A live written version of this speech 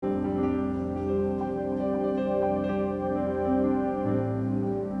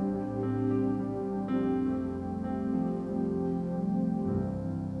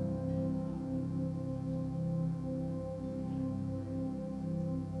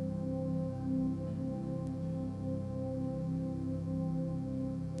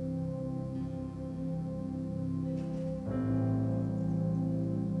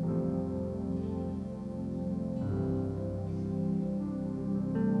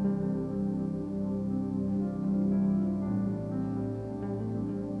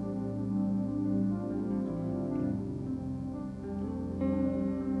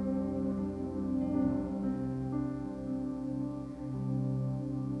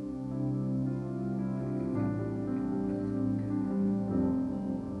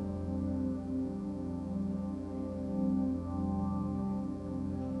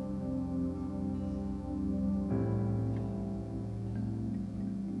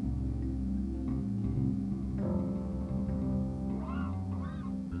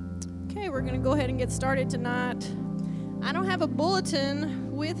we're going to go ahead and get started tonight. I don't have a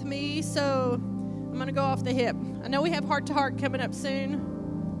bulletin with me, so I'm going to go off the hip. I know we have Heart to Heart coming up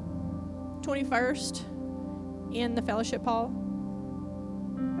soon, 21st, in the fellowship hall.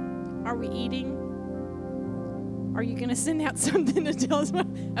 Are we eating? Are you going to send out something to tell us what?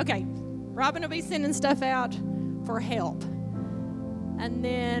 Okay, Robin will be sending stuff out for help. And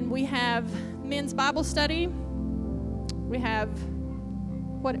then we have men's Bible study. We have,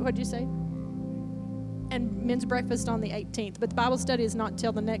 what'd you say? And men's breakfast on the 18th. But the Bible study is not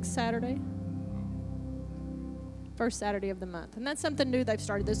till the next Saturday. First Saturday of the month. And that's something new they've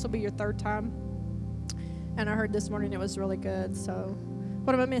started. This will be your third time. And I heard this morning it was really good. So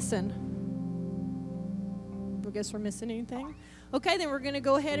what am I missing? I guess we're missing anything. Okay, then we're going to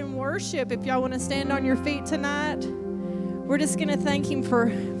go ahead and worship. If y'all want to stand on your feet tonight, we're just going to thank him for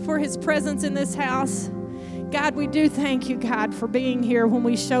his presence in this house. God, we do thank you, God, for being here when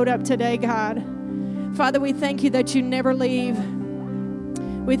we showed up today, God. Father, we thank you that you never leave.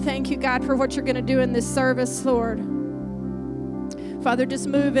 We thank you, God, for what you're going to do in this service, Lord. Father, just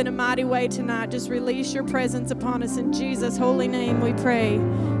move in a mighty way tonight. Just release your presence upon us. In Jesus' holy name we pray.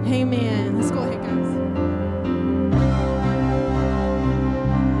 Amen. Let's go ahead, guys.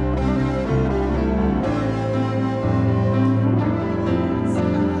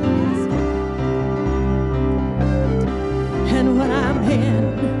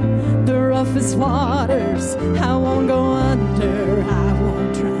 Roughest waters, I won't go under, I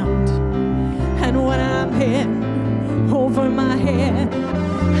won't drown. And when I'm in over my head,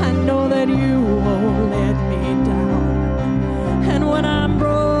 I know that you won't let me down. And when I'm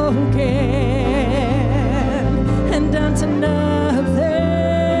broken and down to nothing,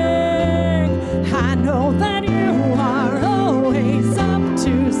 I know that you are always up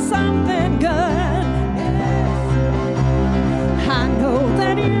to something good. I know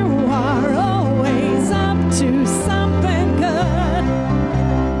that you are always up to something good.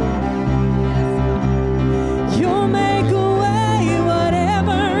 You'll make a way,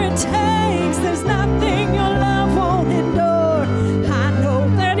 whatever it takes. There's nothing your love won't endure. I know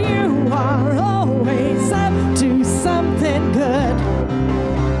that you are always up to something good.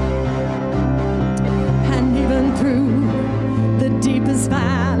 And even through the deepest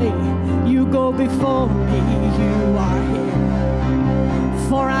valley, you go before me, you are here.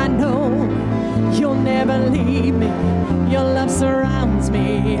 For I know you'll never leave me. Your love surrounds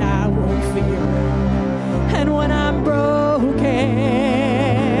me, I won't fear. And when I'm broken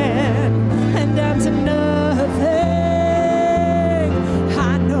and down to nothing,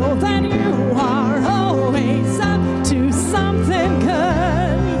 I know that you are always up to something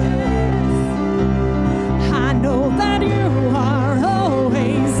good. Yes. I know that you are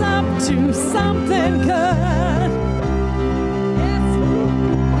always up to something good.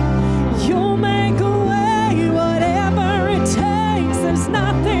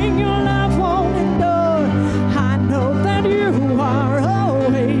 Nothing your love won't endure. I know that you are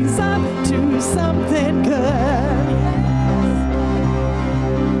always up to something good.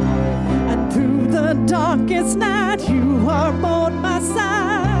 And through the darkest night, you are on my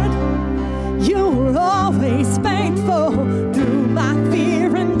side. You're always faithful. Through my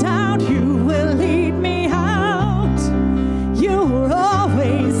fear and doubt, you will lead me out. You're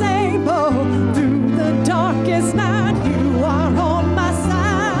always able. Through the darkest night, you are on my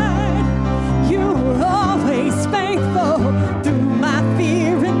side. You're always faithful. Through my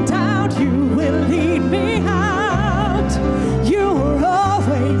fear and doubt, you will lead me out. You're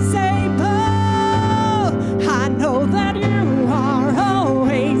always able. I know that you are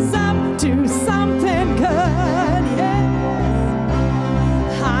always up to something good. Yes.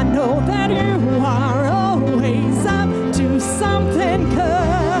 I know that you are always up to something good.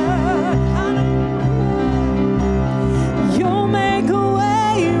 You'll make a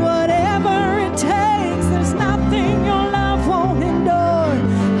way, whatever it takes. There's nothing your love won't endure.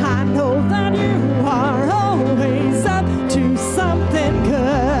 I know that you are always up to something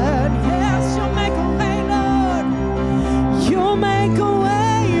good. Yes, you'll make a way, Lord. You'll make a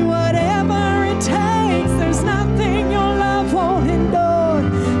way, whatever it takes. There's nothing your love won't endure.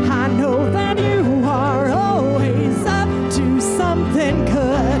 I know that you are always up to something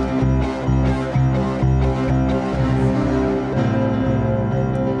good.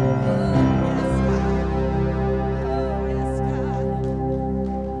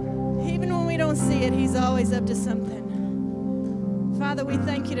 Even when we don't see it, he's always up to something. Father, we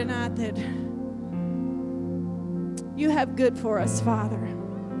thank you tonight that you have good for us, Father.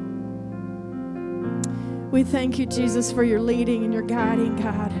 We thank you, Jesus, for your leading and your guiding,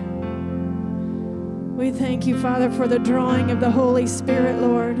 God. We thank you, Father, for the drawing of the Holy Spirit,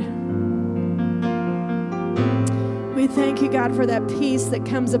 Lord. We thank you, God, for that peace that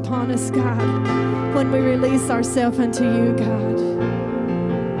comes upon us, God, when we release ourselves unto you, God.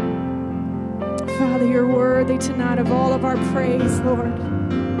 Father, you're worthy tonight of all of our praise, Lord.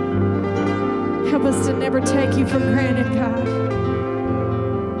 Help us to never take you for granted, God.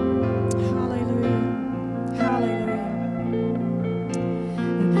 Hallelujah. Hallelujah.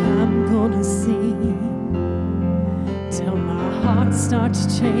 And I'm going to sing till my heart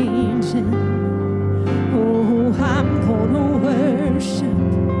starts changing. Oh, I'm gonna worship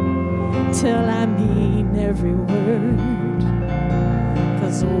till I mean every word.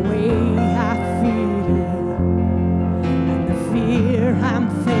 'Cause the way I feel and the fear I'm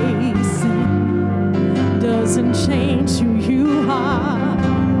facing doesn't change who you are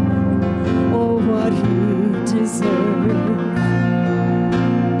or what you deserve.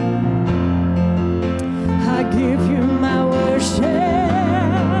 I give you my worship,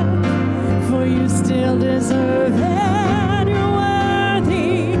 for you still deserve it. You're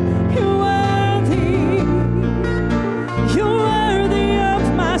worthy, you're worthy, you're worthy of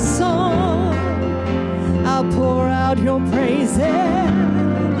my song. I'll pour out your praises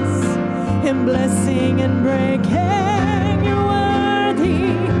in blessing and breaking. You're worthy,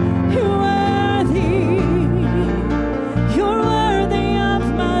 you're worthy, you're worthy of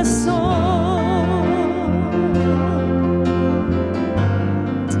my song.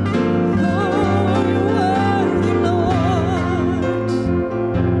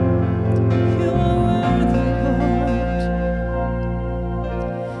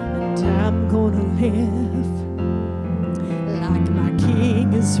 Live like my King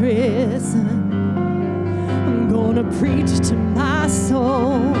is risen. I'm gonna preach to my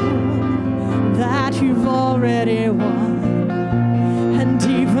soul that you've already won. And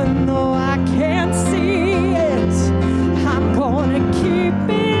even though I can't see it, I'm gonna keep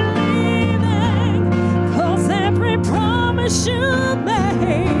believing, 'cause every promise you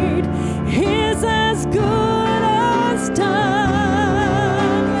made is as good as done.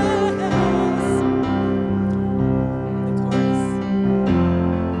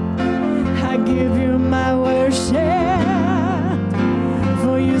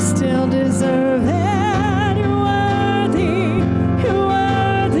 For you still deserve it. You're worthy, you're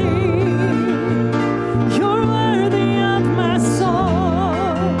worthy, you're worthy of my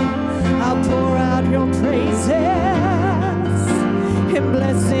song. I'll pour out your praises in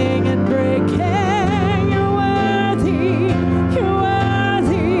blessing and breaking. You're worthy, you're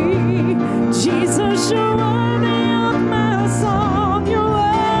worthy, Jesus, you're worthy of my song. You're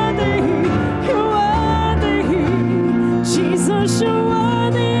worthy, you're worthy, Jesus, you're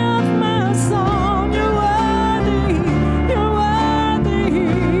worthy of my song. You're worthy, you're worthy.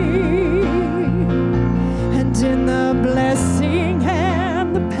 And in the blessing and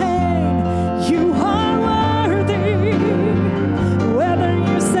the pain, you are worthy. Whether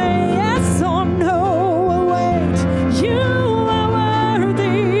you say yes or no, wait, you are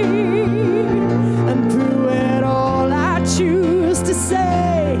worthy. And through it all, I choose to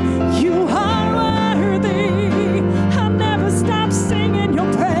say, you are worthy. I'll never stop singing your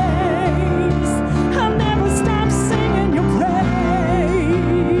praise. I'll never stop singing your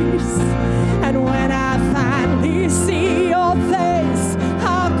praise. And when I finally see your face,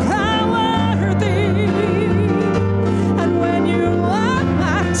 I'll cry worthy. And when you wipe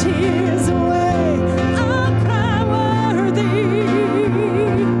my tears away, I'll cry worthy.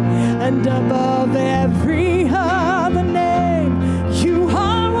 And above every other name, you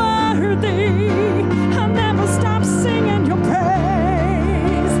are worthy. I'll never stop singing your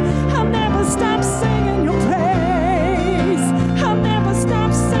praise. I'll never stop singing your praise. I'll never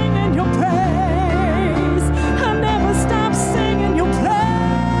stop singing your praise. I'll never stop singing your praise.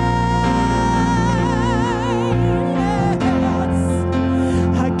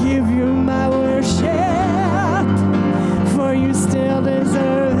 I give you my worship, for you still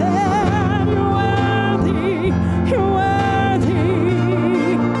deserve it. You're worthy, you're worthy,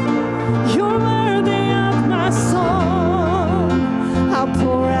 you're worthy of my song. I'll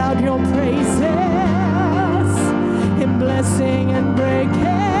pour out your praises in blessing and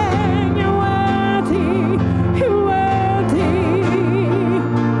breaking. You're worthy, you're worthy,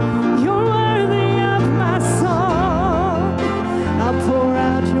 you're worthy of my song. I'll pour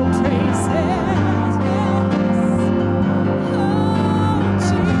out your praises. Oh,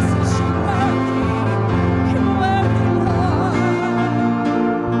 Jesus.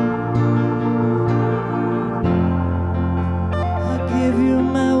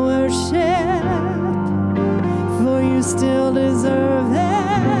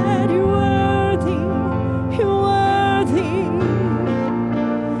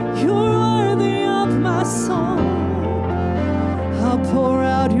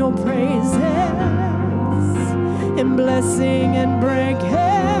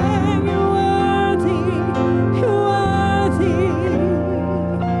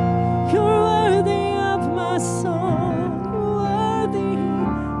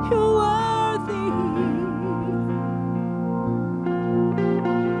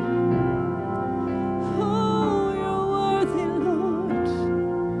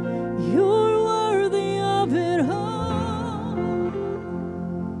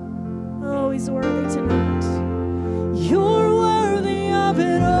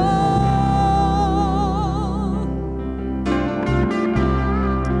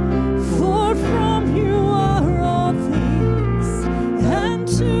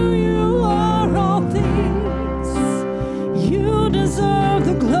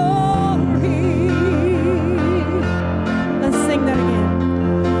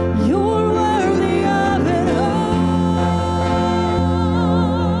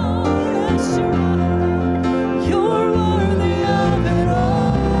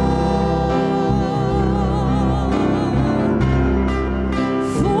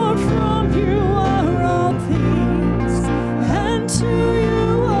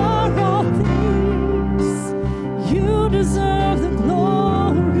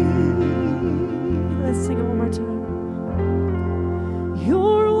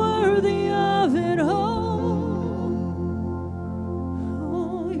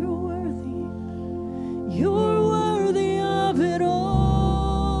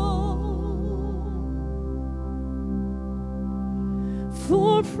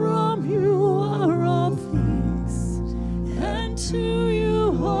 from you are all things, and to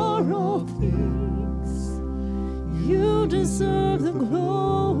you are all things. You deserve the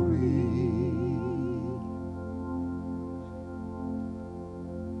glory.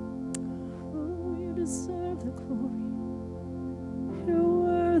 Oh, you deserve the glory. You're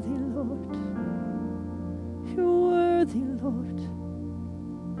worthy, Lord. You're worthy, Lord.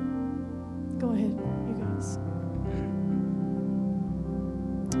 Go ahead, you guys.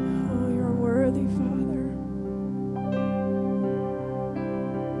 Oh, you're worthy, Father.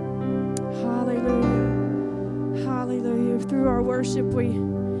 Hallelujah. Hallelujah. Through our worship, we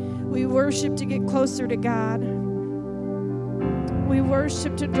worship to get closer to God. We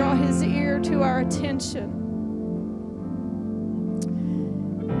worship to draw His ear to our attention,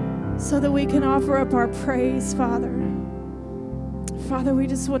 so that we can offer up our praise, Father. Father, we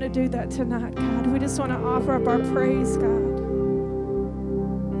just want to do that tonight, God. We just want to offer up our praise, God.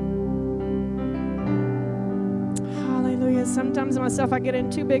 Hallelujah. Sometimes myself, I get in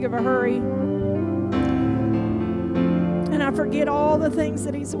too big of a hurry, and I forget all the things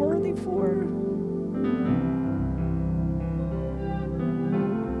that He's worthy for.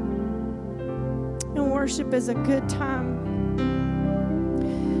 And worship is a good time,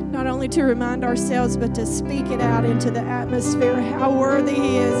 not only to remind ourselves, but to speak it out into the atmosphere, how worthy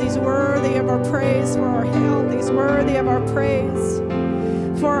He is. He's worthy of our praise for our health. He's worthy of our praise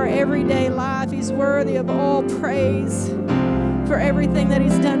for our everyday life. He's worthy of all praise for everything that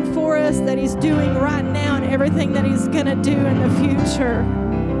He's done for us, that He's doing right now, and everything that He's going to do in the future.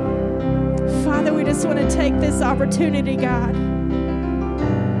 Father, we just want to take this opportunity, God,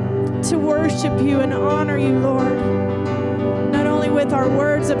 to worship You and honor You, Lord. Not only with our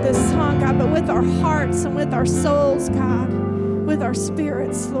words of this song, God, but with our hearts and with our souls, God, with our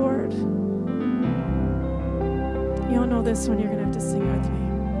spirits, Lord. Y'all know this one. You're going to have to sing with me.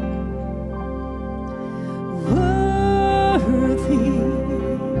 Worthy,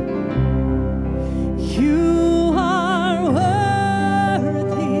 You are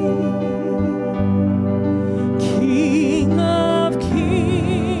worthy, King of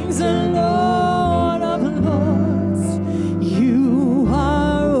kings and Lord of lords. You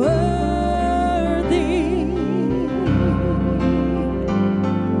are worthy,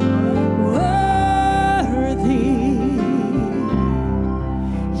 worthy.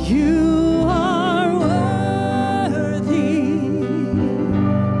 You are worthy,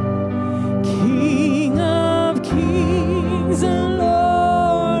 King of kings and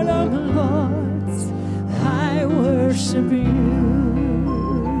Lord of lords. I worship You.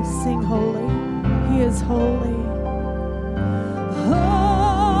 Sing holy. He is holy. Holy.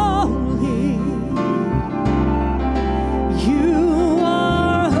 You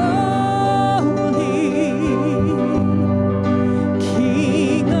are holy,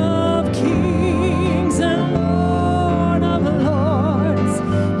 King of kings and Lord of lords.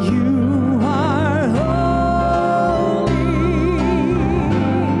 You are holy.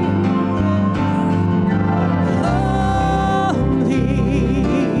 Holy.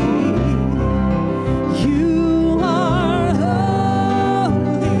 You are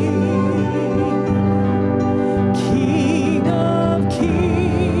holy, King of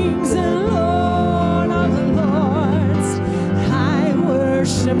kings and Lord of lords. I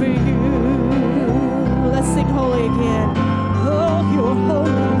worship You. Let's sing holy again. Oh, You're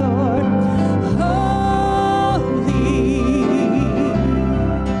holy, Lord. Holy.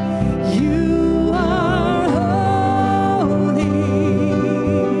 You are holy,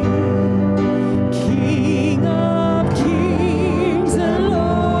 King of kings and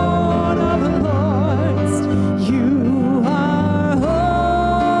Lord of lords. You are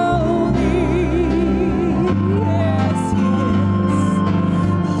holy. Yes, He is.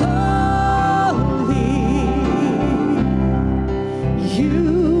 Holy.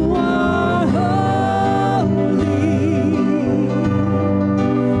 You are holy,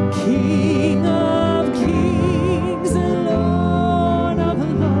 King of kings and Lord of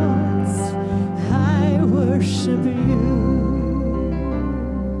lords. I worship You.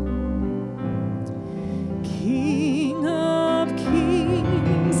 King of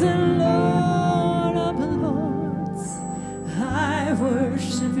kings and Lord of lords. I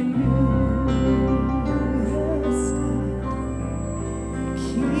worship You. Yes, God.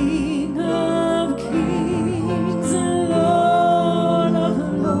 King of kings and Lord of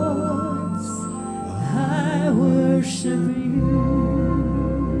lords. I worship You.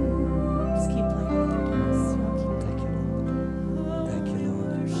 Just keep playing with your voice. Thank you, Lord.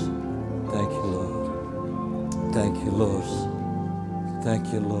 Thank you, Lord. Thank you, Lord. Thank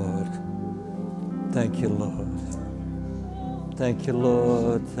you, Lord. Thank you, Lord. Thank you,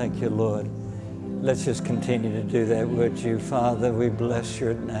 Lord. Thank you, Lord. Let's just continue to do that, would you? Father, we bless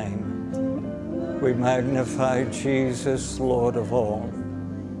your name. We magnify Jesus, Lord of all.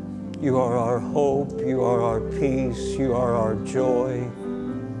 You are our hope. You are our peace. You are our joy.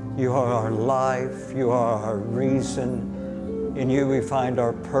 You are our life. You are our reason. In you we find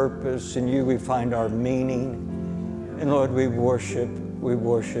our purpose. In you we find our meaning. And Lord, we worship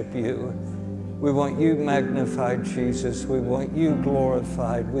you. We want you magnified, Jesus. We want you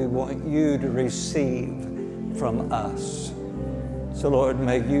glorified. We want you to receive from us. So Lord,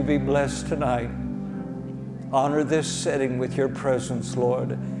 may you be blessed tonight. Honor this setting with your presence,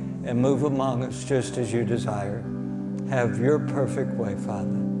 Lord, and move among us just as you desire. Have your perfect way,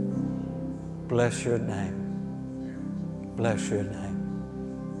 Father. Bless your name. Bless your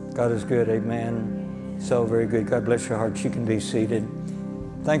name. God is good, amen. So very good. God bless your hearts. You can be seated.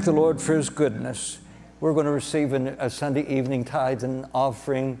 Thank the Lord for his goodness. We're going to receive a Sunday evening tithe and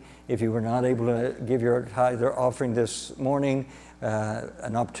offering. If you were not able to give your tithe or offering this morning,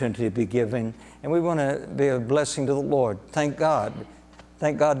 an opportunity to be given. And we want to be a blessing to the Lord. Thank God.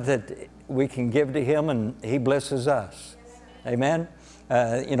 Thank God that we can give to him and he blesses us. Amen.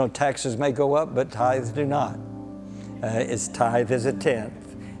 Taxes may go up, but tithes do not. Its tithe is a tenth.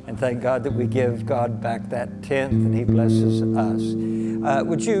 And thank God that we give God back that tenth and he blesses us.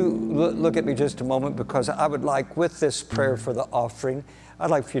 Would you look at me just a moment, because I would like, with this prayer for the offering, I'd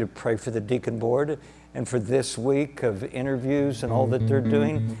like for you to pray for the deacon board and for this week of interviews and all that they're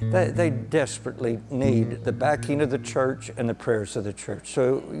doing. They desperately need the backing of the church and the prayers of the church.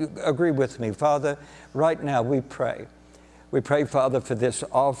 So agree with me. Father, right now we pray. We pray, Father, for this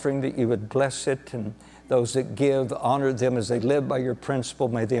offering, that you would bless it, and those that give, honor them as they live by your principle.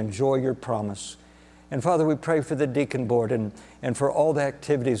 May they enjoy your promise. And Father, we pray for the deacon board and for all the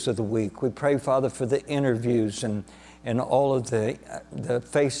activities of the week. We pray, Father, for the interviews and all of the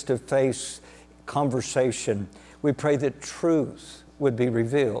face-to-face conversation. We pray that truth would be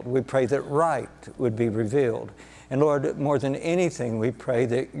revealed. We pray that right would be revealed. And Lord, more than anything, we pray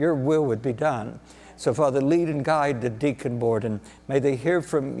that your will would be done. So Father, lead and guide the deacon board, and may they hear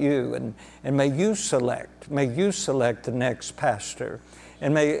from you, and may you select the next pastor.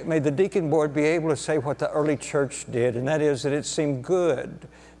 And may the deacon board be able to say what the early church did, and that is that it seemed good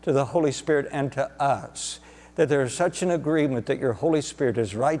to the Holy Spirit and to us, that there is such an agreement that your Holy Spirit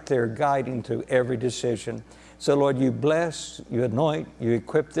is right there guiding through every decision. So Lord, you bless, you anoint, you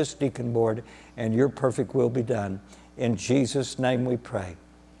equip this deacon board, and your perfect will be done. In Jesus' name we pray.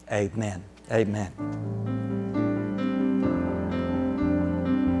 Amen. Amen.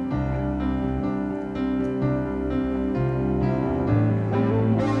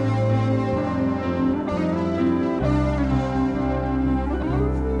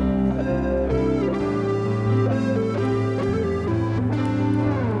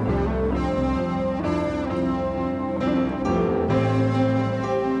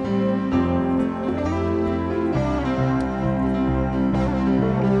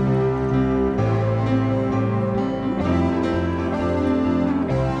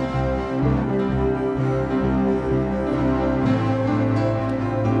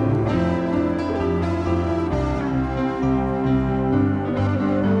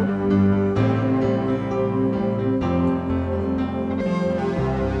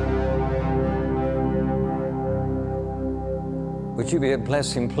 Would you be a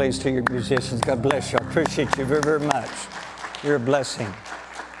blessing, please, to your musicians? God bless you. I appreciate you very, very much. You're a blessing.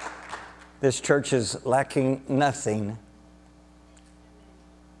 This church is lacking nothing.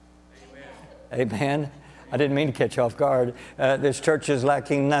 Amen. Amen. I didn't mean to catch you off guard. This church is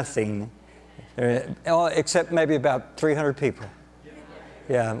lacking nothing, except maybe about 300 people.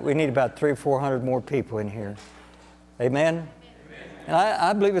 Yeah, we need about 300 or 400 more people in here. Amen. And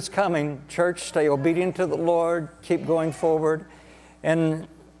I believe it's coming. Church, stay obedient to the Lord. Keep going forward. And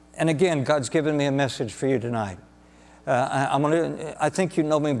again, God's given me a message for you tonight. I think you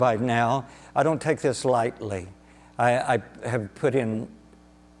know me by now. I don't take this lightly. I have put in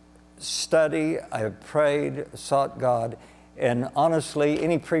study. I have prayed, sought God. And honestly,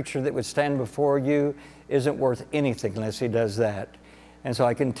 any preacher that would stand before you isn't worth anything unless he does that. And so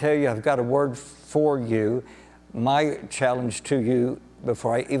I can tell you, I've got a word for you. My challenge to you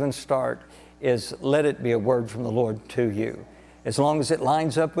before I even start is let it be a word from the Lord to you. As long as it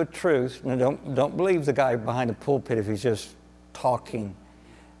lines up with truth. Now don't believe the guy behind the pulpit if he's just talking.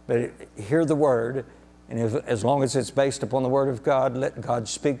 But hear the word, and as long as it's based upon the word of God, let God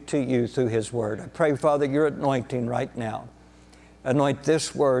speak to you through his word. I pray, Father, your anointing right now. Anoint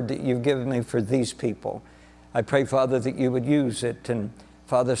this word that you've given me for these people. I pray, Father, that you would use it. And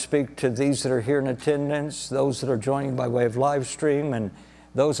Father, speak to these that are here in attendance, those that are joining by way of live stream, and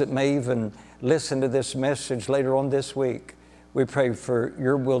those that may even listen to this message later on this week. We pray for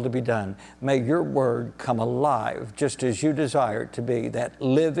your will to be done. May your word come alive just as you desire it to be, that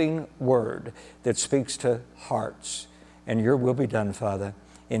living word that speaks to hearts. And your will be done, Father.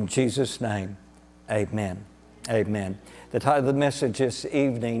 In Jesus' name, amen. Amen. The title of the message this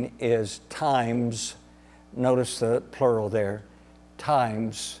evening is Times, notice the plural there,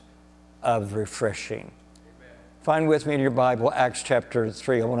 Times of Refreshing. Amen. Find with me in your Bible, Acts chapter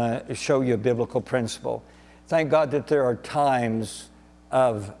 3. I want to show you a biblical principle. Thank God that there are times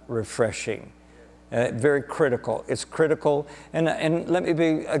of refreshing. Very critical. It's critical. And let me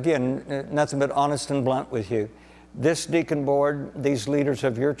be, again, nothing but honest and blunt with you. This deacon board, these leaders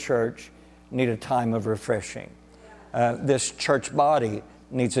of your church need a time of refreshing. This church body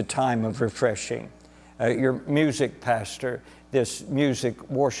needs a time of refreshing. Your music pastor, this music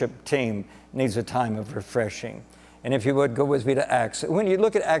worship team needs a time of refreshing. And if you would, go with me to Acts. When you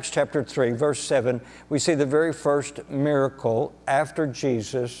look at Acts chapter 3, verse 7, we see the very first miracle after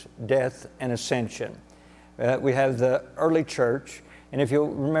Jesus' death and ascension. We have the early church, and if you'll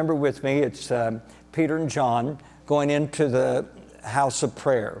remember with me, it's Peter and John going into the house of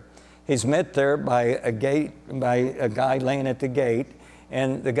prayer. He's met there by a guy laying at the gate,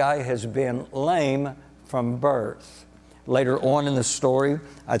 and the guy has been lame from birth. Later on in the story,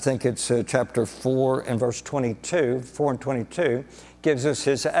 I think it's chapter 4 and verse 22, 4 and 22, gives us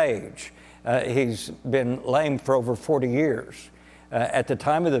his age. He's been lame for over 40 years. At the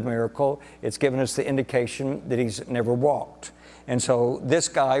time of the miracle, it's given us the indication that he's never walked. And so this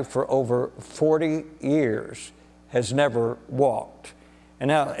guy for over 40 years has never walked. And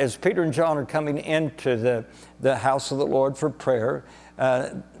now as Peter and John are coming into the house of the Lord for prayer,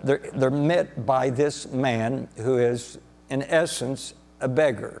 they're met by this man who is, in essence, a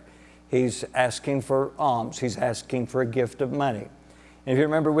beggar. He's asking for alms. He's asking for a gift of money. And if you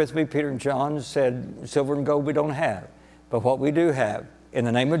remember with me, Peter and John said, silver and gold we don't have, but what we do have, in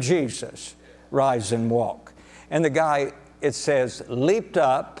the name of Jesus, rise and walk. And the guy, it says, leaped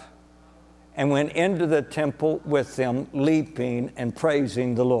up and went into the temple with them, leaping and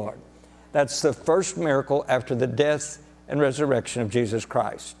praising the Lord. That's the first miracle after the death and resurrection of Jesus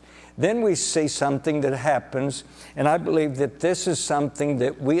Christ. Then we see something that happens, and I believe that this is something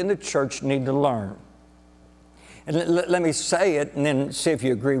that we in the church need to learn. And let me say it and then see if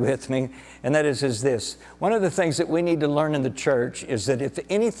you agree with me, and that is this. One of the things that we need to learn in the church is that if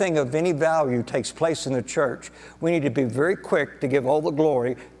anything of any value takes place in the church, we need to be very quick to give all the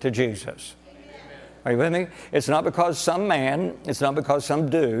glory to Jesus. Are you with me? It's not because some man, it's not because some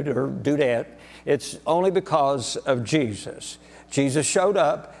dude or dudette, it's only because of Jesus. Jesus showed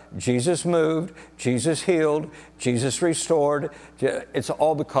up, Jesus moved, Jesus healed, Jesus restored. It's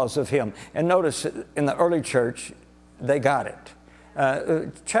all because of him. And notice in the early church, they got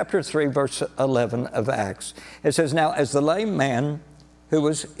it. Chapter 3, verse 11 of Acts. It says, now as the lame man who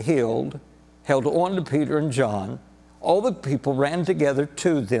was healed held on to Peter and John, all the people ran together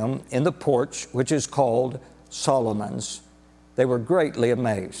to them in the porch, which is called Solomon's. They were greatly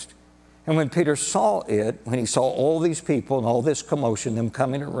amazed. And when Peter saw it, when he saw all these people and all this commotion, them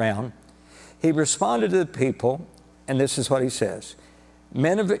coming around, he responded to the people, and this is what he says,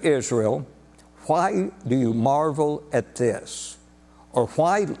 men of Israel, why do you marvel at this? Or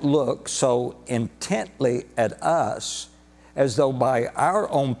why look so intently at us as though by our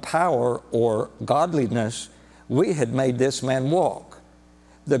own power or godliness we had made this man walk?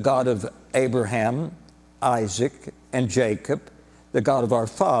 The God of Abraham, Isaac, and Jacob, the God of our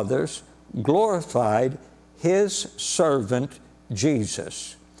fathers, glorified his servant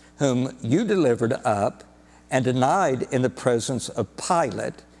Jesus, whom you delivered up and denied in the presence of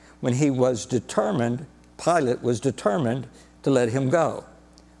Pilate when Pilate was determined to let him go.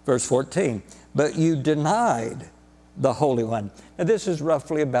 Verse 14, but you denied the Holy One. Now this is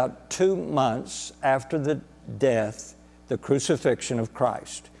roughly about 2 months after the death, the crucifixion of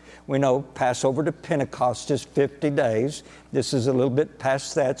Christ. We know Passover to Pentecost is 50 days. This is a little bit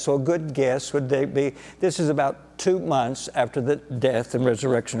past that, so a good guess would be this is about 2 months after the death and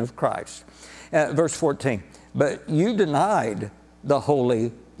resurrection of Christ. Verse 14, but you denied the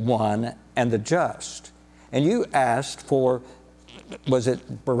Holy One and the just, and you asked for, was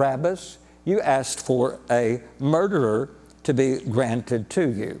it Barabbas? You asked for a murderer to be granted to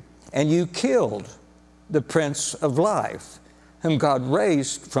you, and you killed the Prince of Life, whom God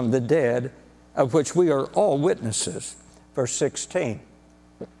raised from the dead, of which we are all witnesses. Verse 16.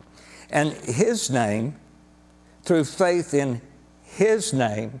 And his name, through faith in his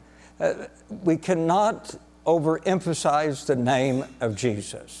name, we cannot overemphasize the name of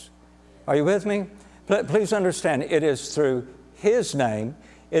Jesus. Are you with me? Please understand, it is through His name,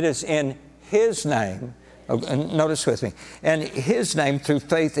 it is in His name, notice with me, and His name, through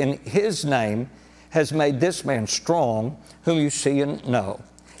faith in His name, has made this man strong, whom you see and know.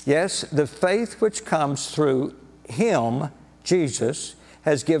 Yes, the faith which comes through Him, Jesus,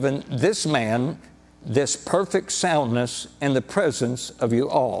 has given this man this perfect soundness in the presence of you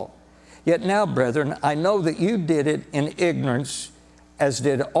all. Yet now, brethren, I know that you did it in ignorance, as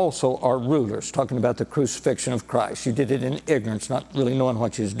did also our rulers, talking about the crucifixion of Christ. You did it in ignorance, not really knowing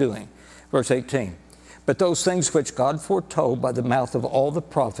what you was doing. Verse 18. But those things which God foretold by the mouth of all the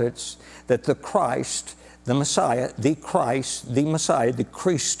prophets, that the Christ, the Messiah, the Christ, the Messiah, the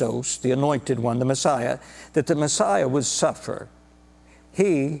Christos, the anointed one, the Messiah, that the Messiah would suffer,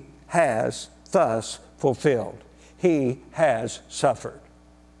 He has thus fulfilled. He has suffered.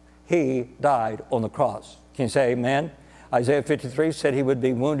 He died on the cross. Can you say amen? Isaiah 53 said He would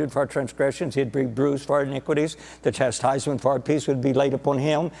be wounded for our transgressions, He'd be bruised for our iniquities, the chastisement for our peace would be laid upon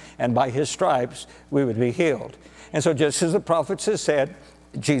Him, and by His stripes we would be healed. And so just as the prophets have said,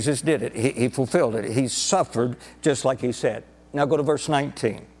 Jesus did it. He fulfilled it. He suffered just like He said. Now go to verse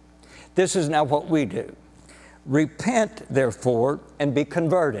 19. This is now what we do. Repent, therefore, and be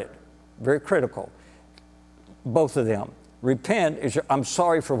converted. Very critical. Both of them. Repent is, I'm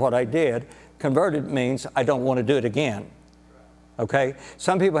sorry for what I did. Converted means I don't want to do it again. Okay?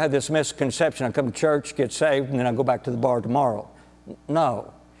 Some people have this misconception. I come to church, get saved, and then I go back to the bar tomorrow.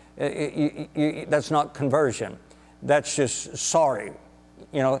 No. That's not conversion. That's just sorry.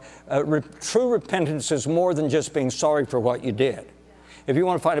 You know, true repentance is more than just being sorry for what you did. If you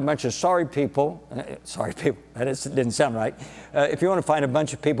want to find a bunch of sorry people, that didn't sound right. If you want to find a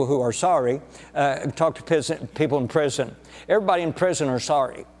bunch of people who are sorry, talk to people in prison. Everybody in prison are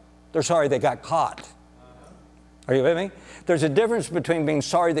sorry. They're sorry they got caught. Are you with me? There's a difference between being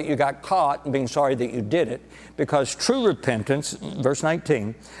sorry that you got caught and being sorry that you did it, because true repentance, verse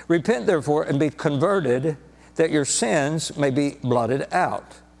 19, repent therefore and be converted, that your sins may be blotted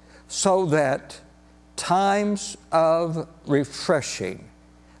out, so that times of refreshing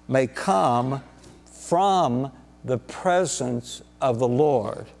may come from the presence of the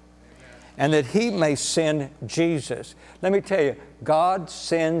Lord, and that He may send Jesus. Let me tell you, God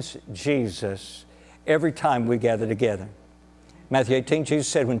sends Jesus every time we gather together. Matthew 18, Jesus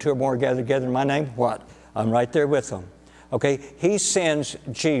said, when two or more are gathered together in my name, what? I'm right there with them. Okay, He sends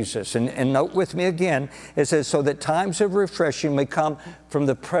Jesus. And note with me again, it says, so that times of refreshing may come from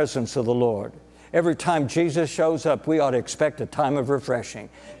the presence of the Lord. Every time Jesus shows up, we ought to expect a time of refreshing,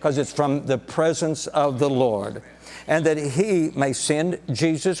 because it's from the presence of the Lord. And that He may send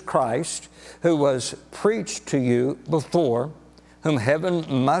Jesus Christ, who was preached to you before, whom heaven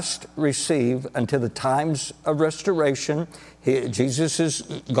must receive until the times of restoration. Jesus is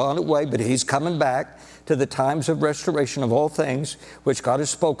gone away, but He's coming back to the times of restoration of all things, which God has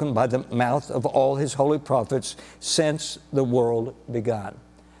spoken by the mouth of all His holy prophets since the world began.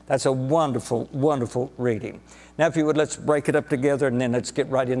 That's a wonderful, wonderful reading. Now, if you would, let's break it up together, and then let's get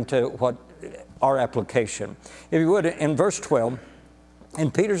right into what our application. If you would, in verse 12,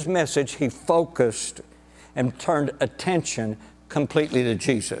 in Peter's message, he focused and turned attention completely to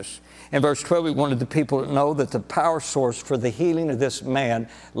Jesus. In verse 12, he wanted the people to know that the power source for the healing of this man,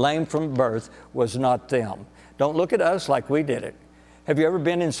 lame from birth, was not them. Don't look at us like we did it. Have you ever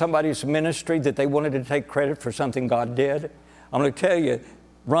been in somebody's ministry that they wanted to take credit for something God did? I'm going to tell you,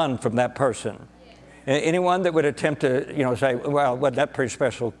 run from that person. Anyone that would attempt to, say, well, that's pretty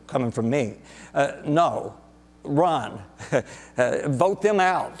special coming from me. No, run. Vote them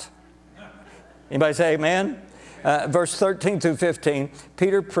out. Anybody say amen? Verse 13 through 15,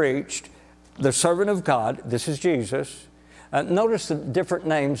 Peter preached, the servant of God, this is Jesus. Notice the different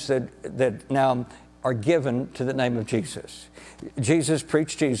names that now are given to the name of Jesus. Jesus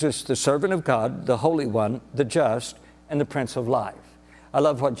preached Jesus, the servant of God, the Holy One, the just, and the Prince of Life. I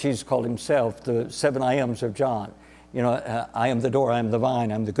love what Jesus called Himself, the 7 I Ams of John. I am the door, I am the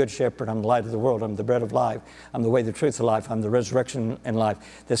vine, I'm the good shepherd, I'm the light of the world, I'm the bread of life, I'm the way, the truth, the life, I'm the resurrection and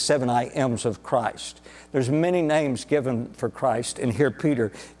life. The 7 I Ams of Christ. There's many names given for Christ, and here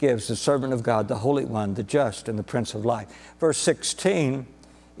Peter gives the servant of God, the Holy One, the just, and the Prince of Life. Verse 16,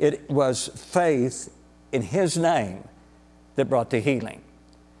 it was faith in His name that brought the healing.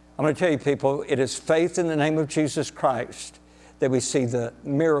 I'm going to tell you, people, it is faith in the name of Jesus Christ that we see the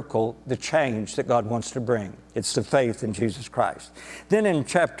miracle, the change that God wants to bring. It's the faith in Jesus Christ. Then in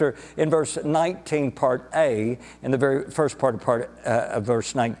verse 19, part A, in the very first part of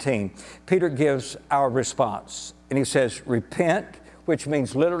verse 19, Peter gives our response. And he says, repent, which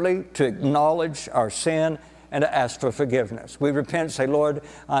means literally to acknowledge our sin and to ask for forgiveness. We repent and say, Lord,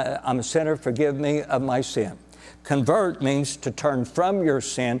 I'm a sinner, forgive me of my sin. Convert means to turn from your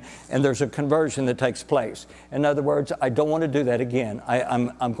sin, and there's a conversion that takes place. In other words, I don't want to do that again.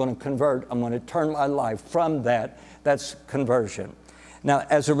 I'm going to convert. I'm going to turn my life from that. That's conversion. Now,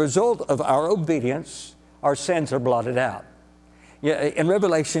 as a result of our obedience, our sins are blotted out. In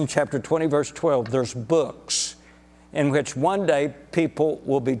Revelation chapter 20, verse 12, there's books in which one day people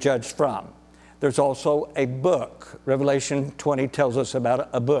will be judged from. There's also a book. Revelation 20 tells us about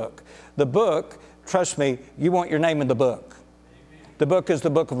a book. The book, trust me, you want your name in the book. The book is the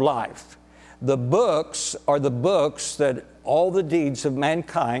book of life. The books are the books that all the deeds of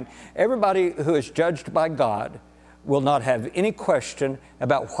mankind, everybody who is judged by God, will not have any question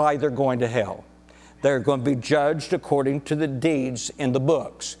about why they're going to hell. They're going to be judged according to the deeds in the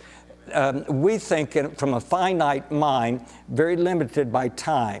books. We think from a finite mind, very limited by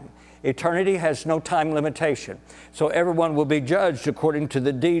time. Eternity has no time limitation. So everyone will be judged according to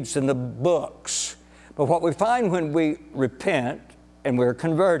the deeds in the books. But what we find when we repent and we're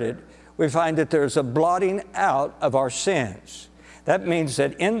converted, we find that there's a blotting out of our sins. That means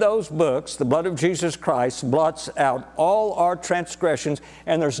that in those books, the blood of Jesus Christ blots out all our transgressions,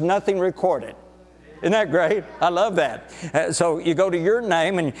 and there's nothing recorded. Isn't that great? I love that. So you go to your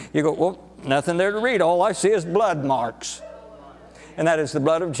name and you go, well, nothing there to read. All I see is blood marks. And that is the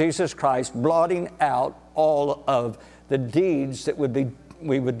blood of Jesus Christ blotting out all of the deeds that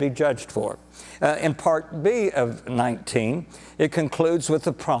we would be judged for. In part B of 19, it concludes with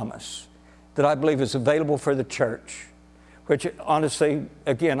a promise that I believe is available for the church, which honestly,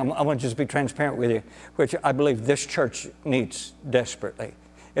 again, I want to just be transparent with you, which I believe this church needs desperately.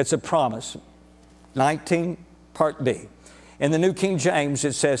 It's a promise. 19, part B. In the New King James,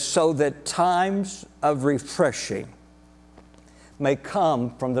 it says, so that times of refreshing may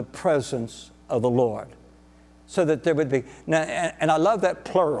come from the presence of the Lord. So that there would be, now, and I love that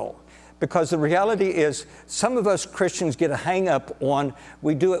plural, because the reality is some of us Christians get a hang up on,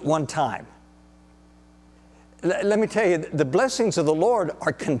 we do it one time. Let me tell you, the blessings of the Lord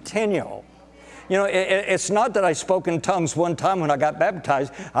are continual. You know, it's not that I spoke in tongues one time when I got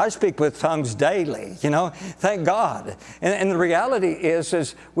baptized. I speak with tongues daily, you know, thank God. And the reality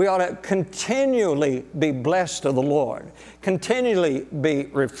is we ought to continually be blessed of the Lord, continually be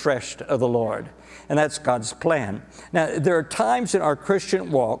refreshed of the Lord. And that's God's plan. Now, there are times in our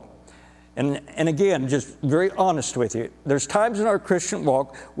Christian walk, and again, just very honest with you, there's times in our Christian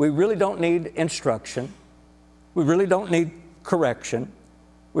walk we really don't need instruction. We really don't need correction.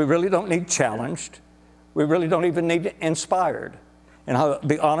 We really don't need challenged. We really don't even need inspired. And I'll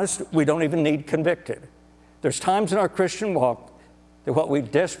be honest, we don't even need convicted. There's times in our Christian walk that what we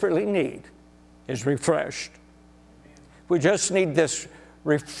desperately need is refreshed. We just need this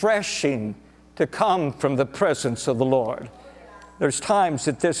refreshing to come from the presence of the Lord. There's times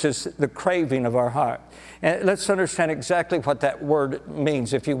that this is the craving of our heart. And let's understand exactly what that word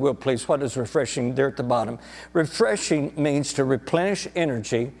means, if you will, please. What is refreshing there at the bottom? Refreshing means to replenish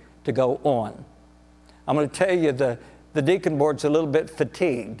energy to go on. I'm going to tell you the deacon board's a little bit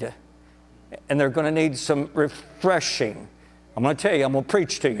fatigued, and they're going to need some refreshing. I'm going to tell you, I'm going to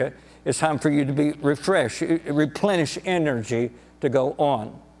preach to you. It's time for you to be refreshed, replenish energy to go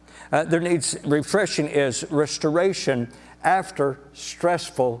on. Refreshing is restoration after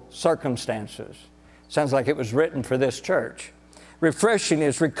stressful circumstances. Sounds like it was written for this church. Refreshing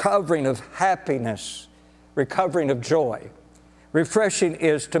is recovering of happiness, recovering of joy. Refreshing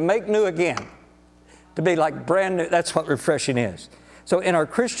is to make new again, to be like brand new. That's what refreshing is. So in our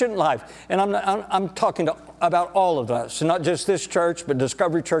Christian life, and I'm talking about all of us, not just this church, but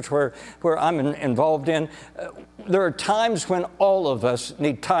Discovery Church where I'm involved in, there are times when all of us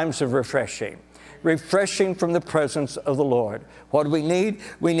need times of refreshing. Refreshing from the presence of the Lord. What do we need?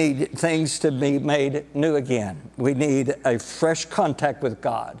 We need things to be made new again. We need a fresh contact with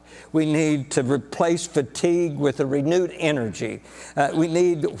God. We need to replace fatigue with a renewed energy. We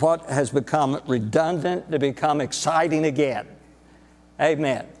need what has become redundant to become exciting again.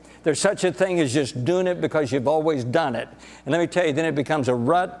 Amen. There's such a thing as just doing it because you've always done it. And let me tell you, then it becomes a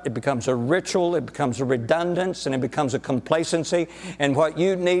rut, it becomes a ritual, it becomes a redundance, and it becomes a complacency. And what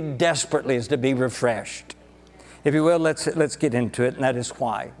you need desperately is to be refreshed. If you will, let's get into it, and that is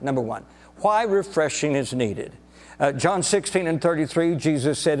why. Number one, why refreshing is needed. John 16:33,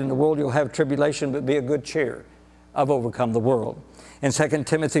 Jesus said, in the world you'll have tribulation, but be of good cheer. I've overcome the world. In 2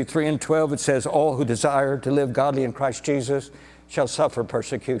 Timothy 3:12, it says, all who desire to live godly in Christ Jesus shall suffer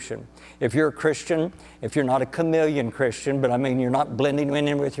persecution. If you're a Christian, if you're not a chameleon Christian, but I mean you're not blending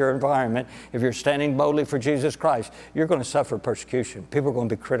in with your environment, if you're standing boldly for Jesus Christ, you're going to suffer persecution. People are going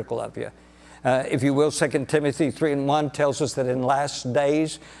to be critical of you. If you will, 2 Timothy 3:1 tells us that in last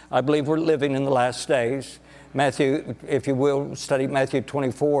days, I believe we're living in the last days. Matthew, if you will, study Matthew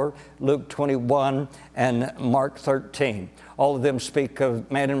 24, Luke 21, and Mark 13. All of them speak of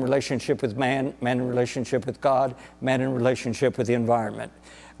man in relationship with man in relationship with God, man in relationship with the environment.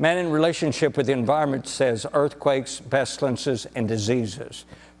 Man in relationship with the environment says earthquakes, pestilences, and diseases.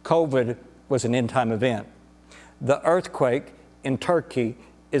 COVID was an end-time event. The earthquake in Turkey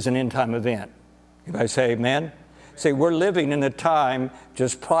is an end-time event. Everybody say amen? See, we're living in a time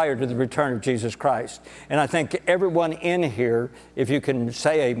just prior to the return of Jesus Christ. And I think everyone in here, if you can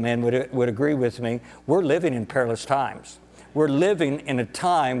say amen, would agree with me, we're living in perilous times. We're living in a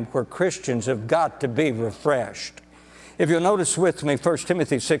time where Christians have got to be refreshed. If you'll notice with me, 1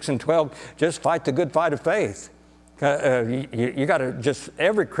 Timothy 6:12, just fight the good fight of faith. You got to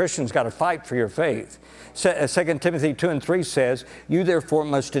every Christian's got to fight for your faith. 2 Timothy 2:3 says, you therefore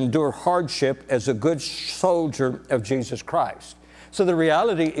must endure hardship as a good soldier of Jesus Christ. So the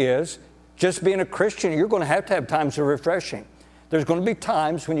reality is, just being a Christian, you're going to have times of refreshing. There's going to be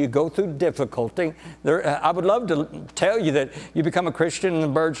times when you go through difficulty. I would love to tell you that you become a Christian and the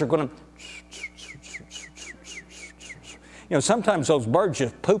birds are going to... You know, sometimes those birds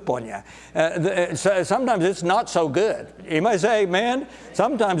just poop on you. Sometimes it's not so good. You might say amen.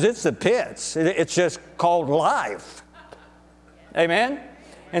 Sometimes it's the pits. It's just called life. Amen?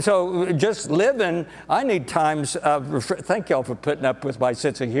 And so just living, I need times of... Thank y'all for putting up with my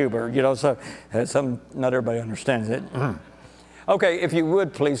sense of humor. You know, so not everybody understands it. Okay, if you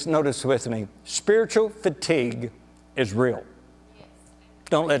would please notice with me, spiritual fatigue is real.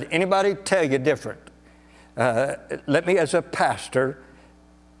 Don't let anybody tell you different. Let me as a pastor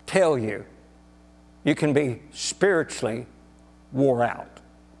tell you, you can be spiritually wore out.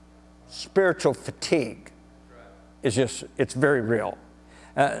 Spiritual fatigue is it's very real.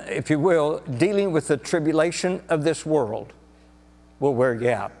 If you will, dealing with the tribulation of this world will wear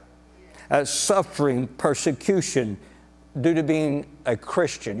you out. Suffering, persecution, due to being a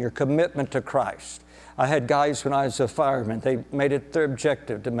Christian, your commitment to Christ. I had guys when I was a fireman, they made it their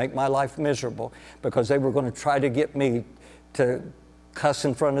objective to make my life miserable because they were going to try to get me to cuss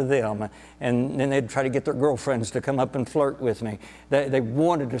in front of them. And then they'd try to get their girlfriends to come up and flirt with me. They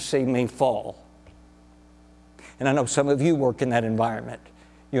wanted to see me fall. And I know some of you work in that environment.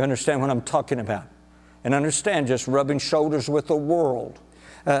 You understand what I'm talking about. And understand just rubbing shoulders with the world.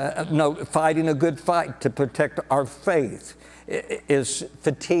 Fighting a good fight to protect our faith is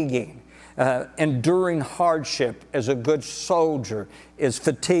fatiguing. Enduring hardship as a good soldier is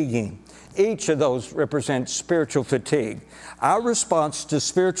fatiguing. Each of those represents spiritual fatigue. Our response to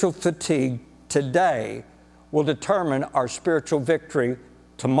spiritual fatigue today will determine our spiritual victory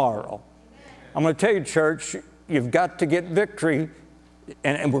tomorrow. I'm going to tell you, church, you've got to get victory,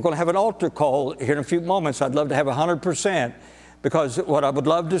 and we're going to have an altar call here in a few moments. I'd love to have 100%. Because what I would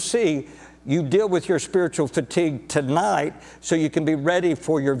love to see, you deal with your spiritual fatigue tonight so you can be ready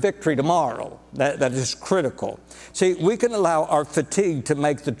for your victory tomorrow. That is critical. See, we can allow our fatigue to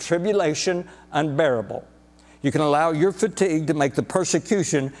make the tribulation unbearable. You can allow your fatigue to make the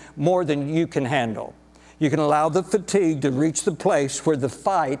persecution more than you can handle. You can allow the fatigue to reach the place where the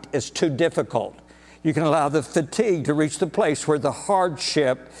fight is too difficult. You can allow the fatigue to reach the place where the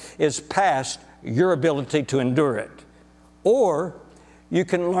hardship is past your ability to endure it. Or you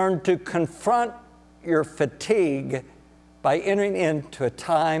can learn to confront your fatigue by entering into a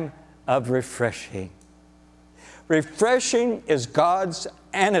time of refreshing. Refreshing is God's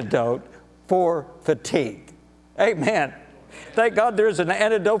antidote for fatigue. Amen. Thank God there's an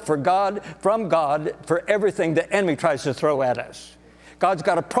antidote from God for everything the enemy tries to throw at us. God's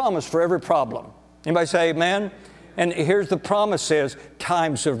got a promise for every problem. Anybody say amen? And here's the promise is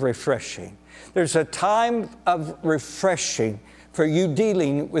times of refreshing. There's a time of refreshing for you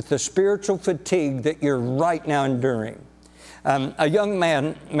dealing with the spiritual fatigue that you're right now enduring. A young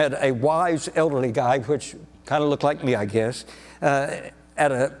man met a wise elderly guy, which kind of looked like me, I guess, at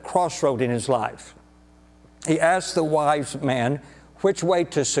a crossroad in his life. He asked the wise man, which way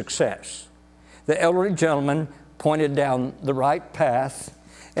to success? The elderly gentleman pointed down the right path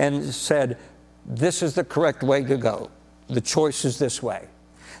and said, this is the correct way to go. The choice is this way.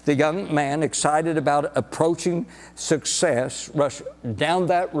 The young man, excited about approaching success, rushed down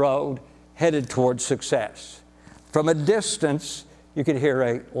that road, headed towards success. From a distance, you could hear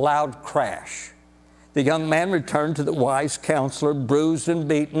a loud crash. The young man returned to the wise counselor, bruised and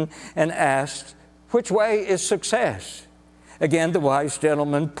beaten, and asked, which way is success? Again, the wise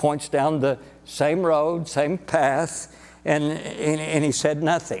gentleman points down the same road, same path, and he said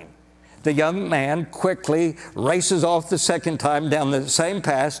nothing. The young man quickly races off the second time down the same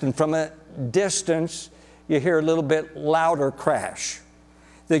path, and from a distance, you hear a little bit louder crash.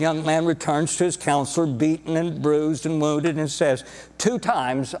 The young man returns to his counselor, beaten and bruised and wounded, and says, 2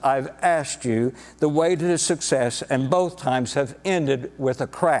 times I've asked you the way to success, and both times have ended with a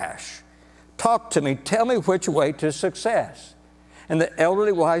crash. Talk to me. Tell me which way to success. And the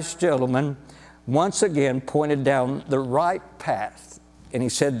elderly wise gentleman once again pointed down the right path. And he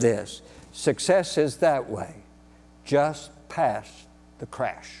said this, success is that way, just past the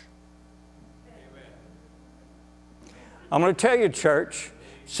crash. Amen. I'm going to tell you, church,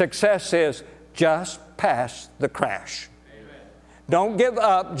 success is just past the crash. Amen. Don't give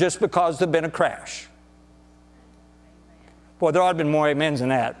up just because there's been a crash. Boy, there ought to have been more amens than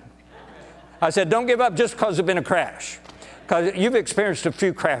that. I said, don't give up just because there's been a crash. Because you've experienced a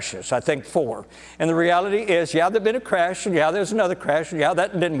few crashes, I think 4. And the reality is, yeah, there's been a crash, and yeah, there's another crash, and yeah,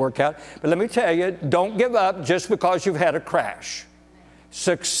 that didn't work out. But let me tell you, don't give up just because you've had a crash.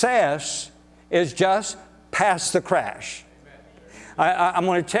 Success is just past the crash. I'm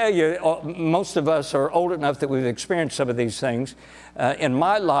going to tell you, most of us are old enough that we've experienced some of these things. In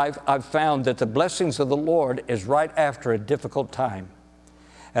my life, I've found that the blessings of the Lord is right after a difficult time.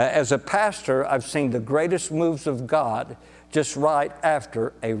 As a pastor, I've seen the greatest moves of God just right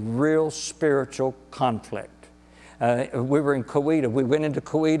after a real spiritual conflict. We were in Coweta. We went into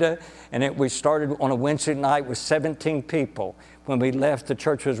Coweta, and we started on a Wednesday night with 17 people. When we left, the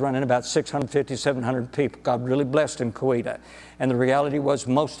church was running about 650, 700 people. God really blessed in Coweta. And the reality was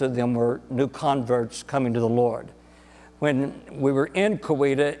most of them were new converts coming to the Lord. When we were in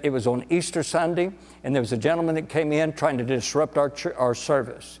Coweta, it was on Easter Sunday, and there was a gentleman that came in trying to disrupt our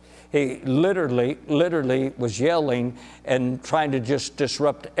service. He literally was yelling and trying to just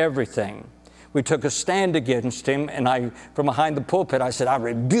disrupt everything. We took a stand against him, and from behind the pulpit, I said, I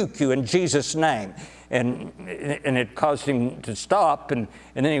rebuke you in Jesus' name. And it caused him to stop, and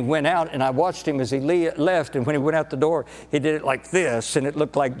then he went out, and I watched him as he left, and when he went out the door, he did it like this, and it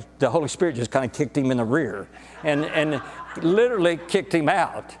looked like the Holy Spirit just kind of kicked him in the rear, and literally kicked him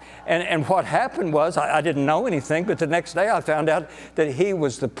out. And what happened was, I didn't know anything, but the next day I found out that he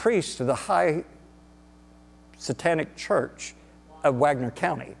was the priest of the High Satanic Church of Wagner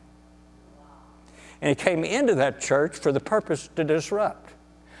County. And he came into that church for the purpose to disrupt.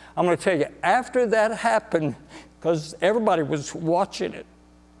 I'm going to tell you, after that happened, because everybody was watching it,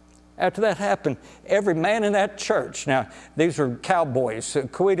 after that happened, every man in that church, now these are cowboys.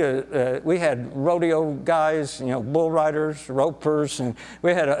 Coweta, we had rodeo guys, bull riders, ropers, and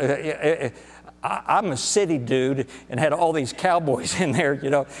we had I'm a city dude and had all these cowboys in there,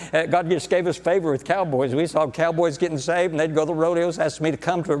 God just gave us favor with cowboys. We saw cowboys getting saved, and they'd go to the rodeos, asked me to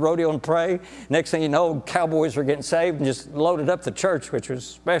come to a rodeo and pray. Next thing you know, cowboys were getting saved and just loaded up the church, which was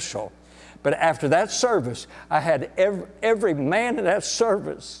special. But after that service, I had every man in that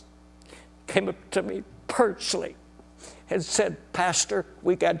service came up to me personally and said, Pastor,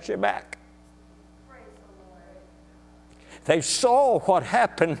 we got your back. Praise the Lord. They saw what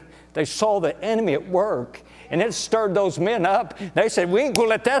happened. They saw the enemy at work, and it stirred those men up. They said, we ain't going to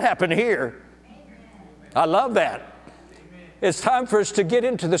let that happen here. Amen. I love that. Amen. It's time for us to get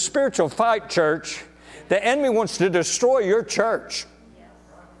into the spiritual fight, church. The enemy wants to destroy your church.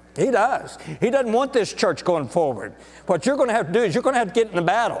 He does. He doesn't want this church going forward. What you're going to have to do is you're going to have to get in the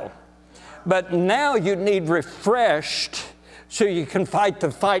battle. But now you need refreshed so you can fight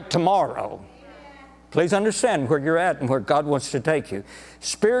the fight tomorrow. Please understand where you're at and where God wants to take you.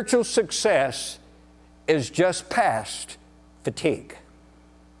 Spiritual success is just past fatigue.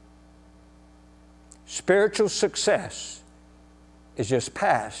 Spiritual success is just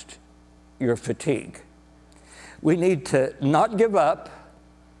past your fatigue. We need to not give up.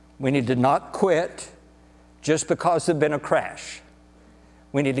 We need to not quit just because there's been a crash.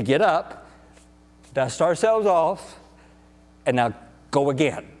 We need to get up, dust ourselves off, and now go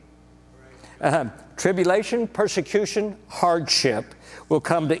again. Tribulation, persecution, hardship will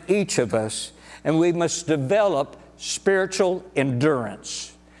come to each of us, and we must develop spiritual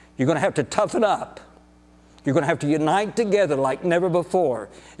endurance. You're going to have to toughen up. You're going to have to unite together like never before.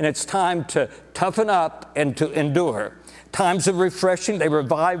 And it's time to toughen up and to endure. Times of refreshing, they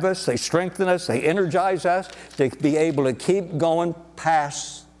revive us, they strengthen us, they energize us to be able to keep going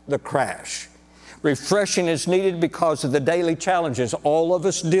past the crash. Refreshing is needed because of the daily challenges. All of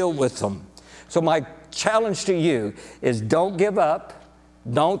us deal with them. So my challenge to you is don't give up.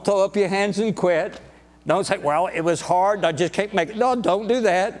 Don't throw up your hands and quit. Don't say, well, it was hard, I just can't make it. No, don't do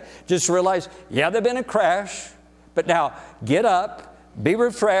that. Just realize, yeah, there's been a crash, but now get up, be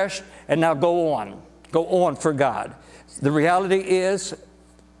refreshed, and now go on. Go on for God. The reality is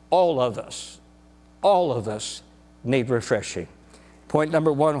all of us need refreshing. Point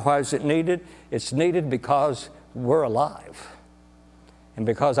number one, why is it needed? It's needed because we're alive. And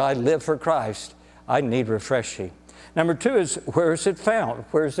because I live for Christ, I need refreshing. Number two is, where is it found?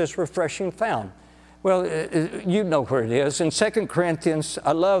 Where is this refreshing found? Well, you know where it is. In 2 Corinthians,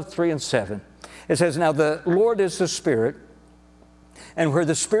 I love 3 and 7. It says, now the Lord is the Spirit, and where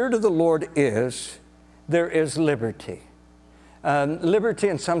the Spirit of the Lord is, there is liberty. Liberty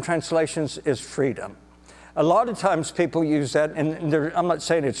in some translations is freedom. A lot of times people use that, and I'm not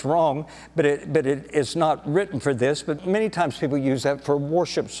saying it's wrong, but it is not written for this, but many times people use that for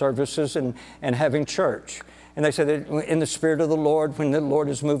worship services and having church. And they say that in the Spirit of the Lord, when the Lord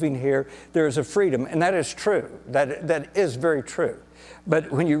is moving here, there is a freedom. And that is true. That is very true.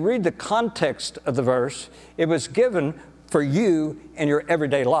 But when you read the context of the verse, it was given for you in your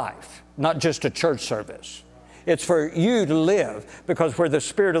everyday life, not just a church service. It's for you to live, because where the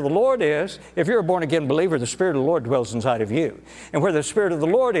Spirit of the Lord is, if you're a born-again believer, the Spirit of the Lord dwells inside of you. And where the Spirit of the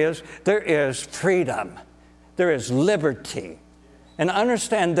Lord is, there is freedom. There is liberty. And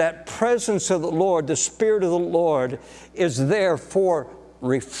understand that presence of the Lord, the Spirit of the Lord, is there for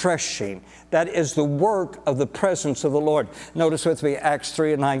refreshing. That is the work of the presence of the Lord. Notice with me Acts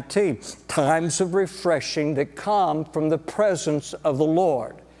 3 and 19. Times of refreshing that come from the presence of the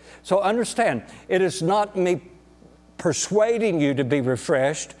Lord. So understand, it is not me persuading you to be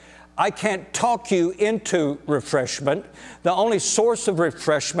refreshed. I can't talk you into refreshment. The only source of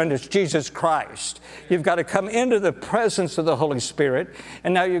refreshment is Jesus Christ. You've got to come into the presence of the Holy Spirit,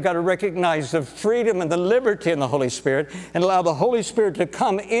 and now you've got to recognize the freedom and the liberty in the Holy Spirit and allow the Holy Spirit to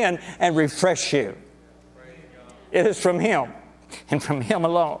come in and refresh you. It is from Him and from Him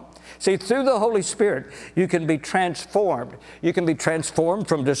alone. See, through the Holy Spirit, you can be transformed. You can be transformed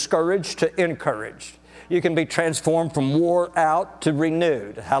from discouraged to encouraged. You can be transformed from wore out to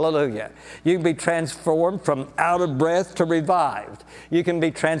renewed. Hallelujah. You can be transformed from out of breath to revived. You can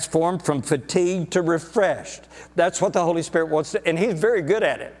be transformed from fatigued to refreshed. That's what the Holy Spirit wants to, and He's very good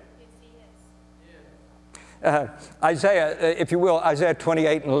at it. Isaiah, if you will, Isaiah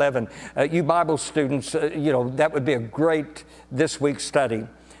 28 and 11. You Bible students, that would be a great this week's study,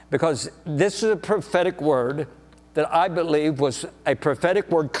 because this is a prophetic word that I believe was a prophetic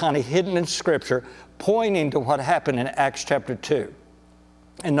word kind of hidden in Scripture, pointing to what happened in Acts chapter 2.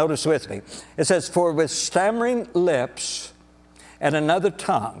 And notice with me, it says, for with stammering lips and another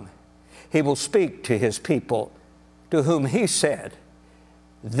tongue, He will speak to His people, to whom He said,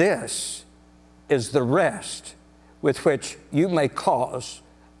 this is the rest with which you may cause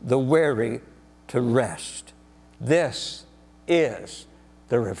the weary to rest. This is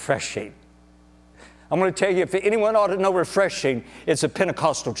the refreshing. I'm going to tell you, if anyone ought to know refreshing, it's a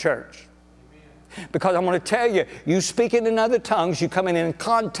Pentecostal church. Because I'm going to tell you, you speaking in other tongues, you coming in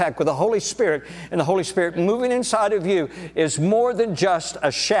contact with the Holy Spirit, and the Holy Spirit moving inside of you is more than just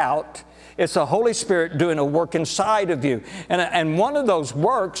a shout. It's the Holy Spirit doing a work inside of you. And one of those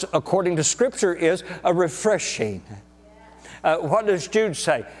works, according to Scripture, is a refreshing. What does Jude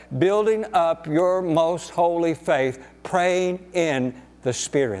say? Building up your most holy faith, praying in the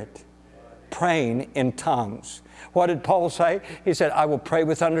Spirit, praying in tongues. What did Paul say? He said, I will pray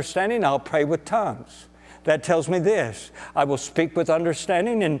with understanding, I'll pray with tongues. That tells me this: I will speak with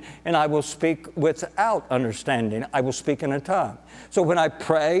understanding and I will speak without understanding. I will speak in a tongue. So when I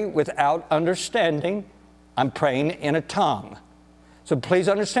pray without understanding, I'm praying in a tongue. So please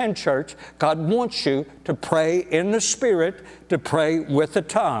understand, church, God wants you to pray in the Spirit, to pray with the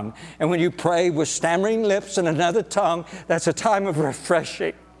tongue. And when you pray with stammering lips and another tongue, that's a time of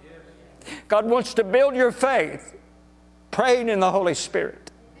refreshing. God wants to build your faith, praying in the Holy Spirit.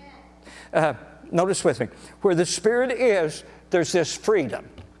 Notice with me, where the Spirit is, there's this freedom.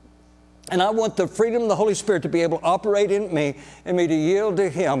 And I want the freedom of the Holy Spirit to be able to operate in me and me to yield to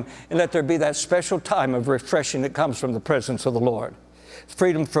Him, and let there be that special time of refreshing that comes from the presence of the Lord.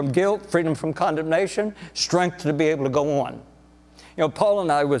 Freedom from guilt, freedom from condemnation, strength to be able to go on. Paul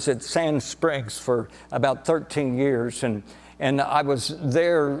and I was at Sand Springs for about 13 years, and I was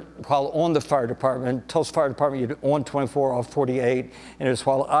there while on the fire department, Tulsa Fire Department, you're on 24 off 48. And it was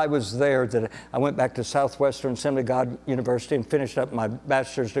while I was there that I went back to Southwestern Assembly of God University and finished up my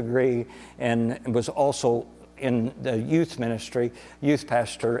bachelor's degree, and was also in the youth ministry, youth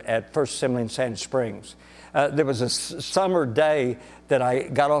pastor at First Assembly in Sand Springs. There was a summer day that I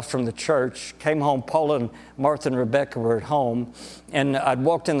got off from the church, came home. Paula and Martha and Rebecca were at home, and I'd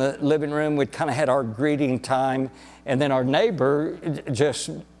walked in the living room. We'd kind of had our greeting time, and then our neighbor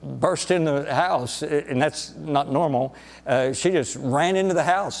just burst into the house, and that's not normal. She just ran into the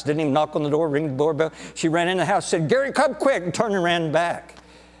house, didn't even knock on the door, ring the doorbell. She ran in the house, said, "Gary, come quick," and turned and ran back.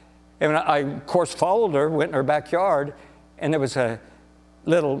 And I, of course, followed her, went in her backyard, and there was a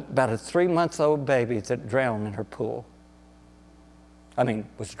about a 3-month-old baby that drowned in her pool.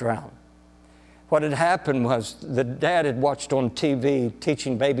 Was drowned. What had happened was the dad had watched on TV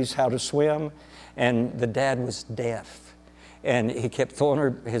teaching babies how to swim, and the dad was deaf. And he kept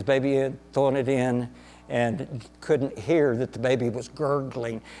throwing his baby in, throwing it in, and couldn't hear that the baby was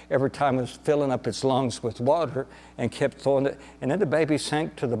gurgling every time it was filling up its lungs with water, and kept throwing it. And then the baby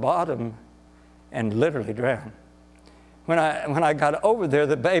sank to the bottom and literally drowned. When I got over there,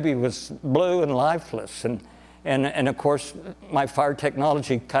 the baby was blue and lifeless. And of course, my fire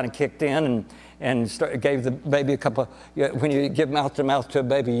technology kind of kicked in and gave the baby a couple of, when you give mouth-to-mouth to a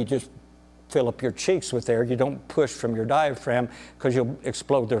baby, you just fill up your cheeks with air. You don't push from your diaphragm because you'll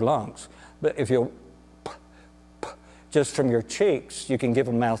explode their lungs. But if you'll just from your cheeks, you can give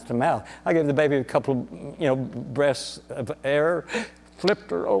them mouth-to-mouth. I gave the baby a couple of, breaths of air, flipped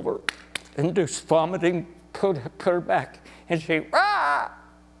her over, induced vomiting, put her back, and she, ah!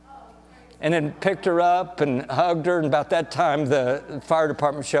 And then picked her up and hugged her, and about that time, the fire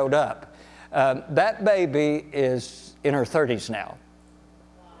department showed up. That baby is in her 30s now.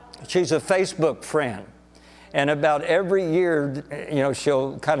 She's a Facebook friend. And about every year,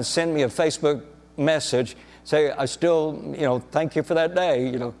 she'll kind of send me a Facebook message, say, I still, thank you for that day,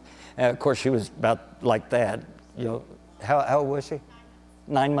 And of course, she was about like that. How old was she?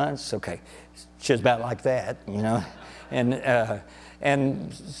 9 months? Okay. She was about like that,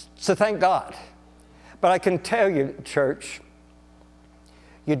 And so thank God. But I can tell you, church,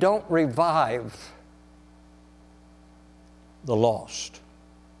 you don't revive the lost.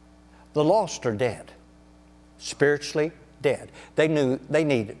 The lost are dead, spiritually dead. They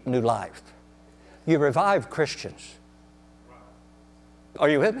need new life. You revive Christians. Are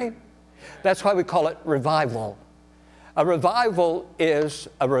you with me? That's why we call it revival. A revival is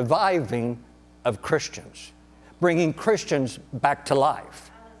a reviving of Christians, bringing Christians back to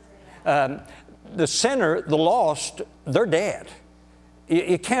life. The sinner, the lost, they're dead.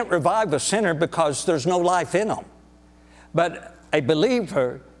 You can't revive a sinner because there's no life in them. But a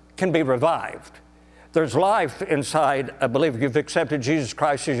believer can be revived. There's life inside a believer. You've accepted Jesus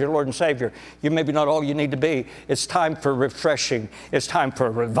Christ as your Lord and Savior. You may be not all you need to be. It's time for refreshing. It's time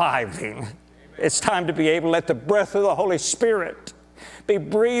for reviving. It's time to be able to let the breath of the Holy Spirit be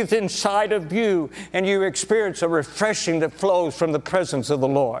breathed inside of you, and you experience a refreshing that flows from the presence of the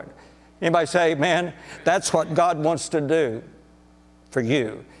Lord. Anybody say amen? That's what God wants to do for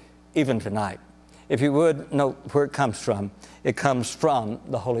you, even tonight. If you would know where it comes from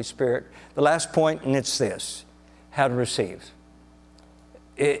the Holy Spirit. The last point, and it's this: how to receive.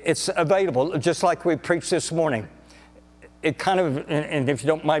 It's available, just like we preached this morning. It kind of, and if you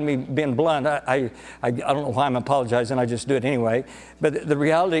don't mind me being blunt, I don't know why I'm apologizing, I just do it anyway. But the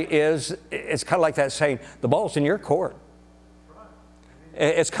reality is, it's kind of like that saying, the ball's in your court.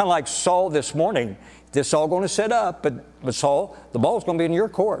 It's kind of like Saul this morning. This is all going to set up, but Saul, the ball's going to be in your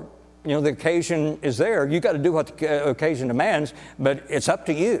court. The occasion is there. You got to do what the occasion demands, but it's up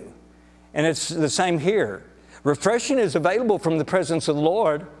to you. And it's the same here. Refreshing is available from the presence of the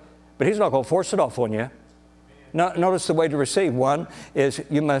Lord, but He's not going to force it off on you. Notice the way to receive. One is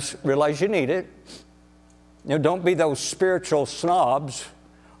you must realize you need it. Don't be those spiritual snobs.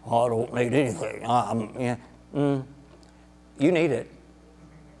 Oh, I don't need anything. You need it.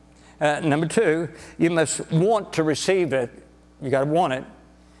 Number two, you must want to receive it. You got to want it.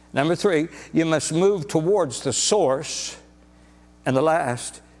 Number three, you must move towards the source. And the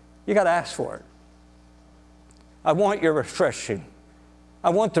last, you got to ask for it. I want your refreshing. I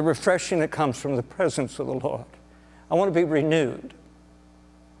want the refreshing that comes from the presence of the Lord. I want to be renewed.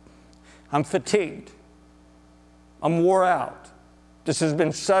 I'm fatigued. I'm wore out. This has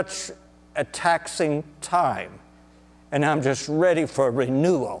been such a taxing time. And I'm just ready for a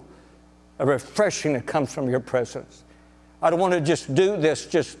renewal, a refreshing that comes from your presence. I don't want to just do this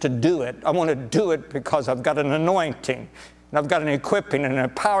just to do it. I want to do it because I've got an anointing, and I've got an equipping and an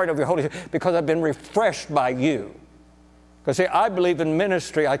empowered of your Holy Spirit, because I've been refreshed by you. Because see, I believe in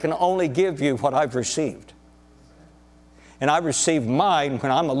ministry, I can only give you what I've received. And I receive mine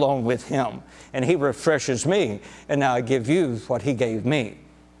when I'm alone with Him, and He refreshes me, and now I give you what He gave me.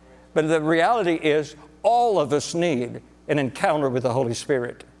 But the reality is, all of us need an encounter with the Holy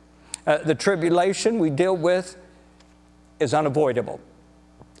Spirit. The tribulation we deal with is unavoidable.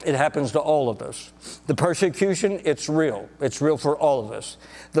 It happens to all of us. The persecution, it's real. It's real for all of us.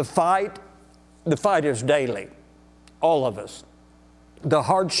 The fight is daily. All of us. The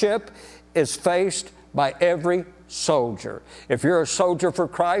hardship is faced by every soldier. If you're a soldier for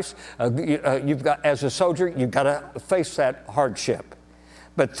Christ, as a soldier, you've got to face that hardship.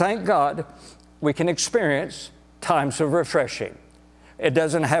 But thank God we can experience times of refreshing. It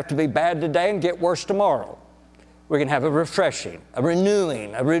doesn't have to be bad today and get worse tomorrow. We can have a refreshing, a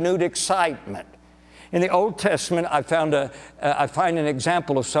renewing, a renewed excitement. In the Old Testament, I find an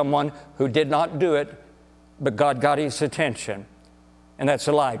example of someone who did not do it, but God got his attention, and that's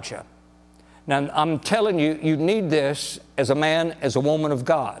Elijah. Now, I'm telling you, you need this as a man, as a woman of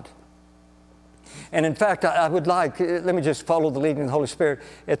God. And in fact, I would like, let me just follow the leading of the Holy Spirit.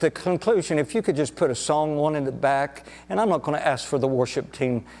 At the conclusion, if you could just put a song one in the back, and I'm not going to ask for the worship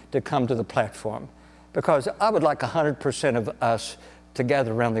team to come to the platform, because I would like 100% of us to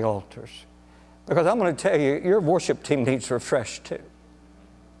gather around the altars. Because I'm going to tell you, your worship team needs refreshed too.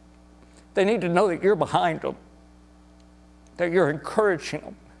 They need to know that you're behind them, that you're encouraging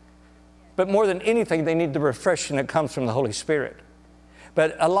them. But more than anything, they need the refreshing that comes from the Holy Spirit.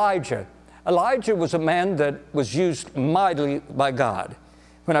 But Elijah was a man that was used mightily by God.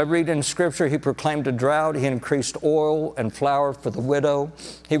 When I read in Scripture, he proclaimed a drought. He increased oil and flour for the widow.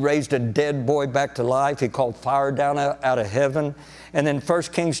 He raised a dead boy back to life. He called fire down out of heaven. And then 1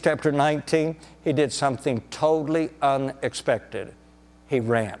 Kings chapter 19, he did something totally unexpected. He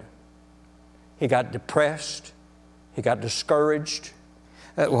ran. He got depressed. He got discouraged.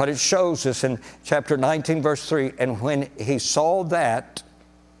 What it shows us in chapter 19, verse 3, and when he saw that,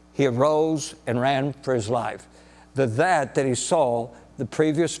 he arose and ran for his life. That he saw, the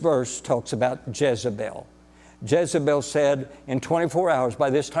previous verse talks about Jezebel. Jezebel said, in 24 hours, by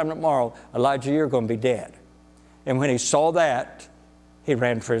this time tomorrow, Elijah, you're going to be dead. And when he saw that, he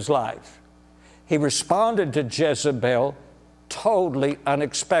ran for his life. He responded to Jezebel totally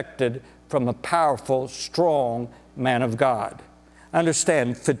unexpected from a powerful, strong man of God.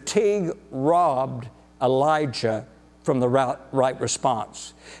 Understand, fatigue robbed Elijah from the right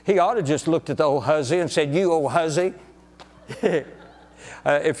response. He ought to just looked at the old hussy and said, you old hussy.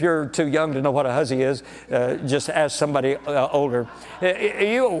 If you're too young to know what a hussy is, just ask somebody older.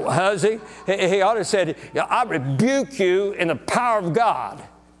 You old hussy. He ought to have said, I rebuke you in the power of God.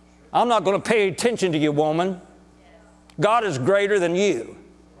 I'm not going to pay attention to you, woman. God is greater than you.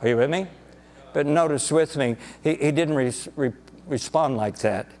 Are you with me? But notice with me, he didn't respond like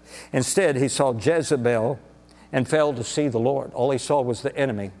that. Instead, he saw Jezebel and failed to see the Lord. All he saw was the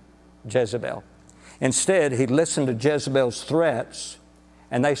enemy, Jezebel. Instead, he listened to Jezebel's threats,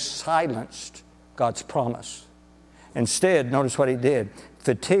 and they silenced God's promise. Instead, notice what he did.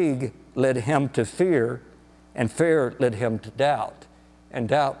 Fatigue led him to fear, and fear led him to doubt, and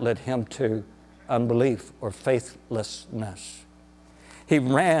doubt led him to unbelief or faithlessness. He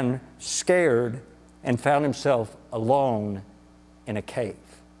ran scared and found himself alone in a cave.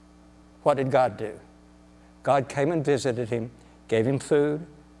 What did God do? God came and visited him, gave him food,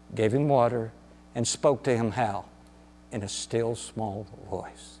 gave him water, and spoke to him how? In a still small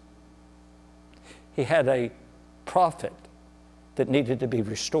voice. He had a prophet that needed to be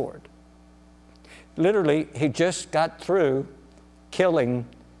restored. Literally, he just got through killing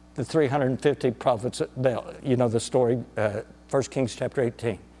the 350 prophets at Baal. You know the story, 1 Kings chapter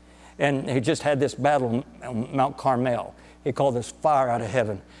 18. And he just had this battle on Mount Carmel. He called this fire out of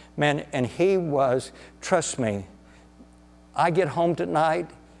heaven. Man, and he was, trust me, I get home tonight,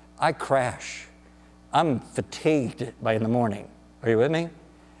 I crash. I'm fatigued by in the morning. Are you with me?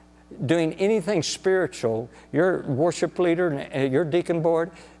 Doing anything spiritual, your worship leader and your deacon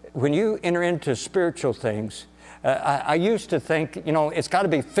board, when you enter into spiritual things, I used to think, it's got to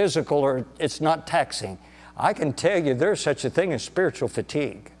be physical or it's not taxing. I can tell you there's such a thing as spiritual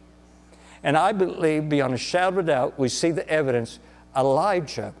fatigue. And I believe beyond a shadow of a doubt, we see the evidence.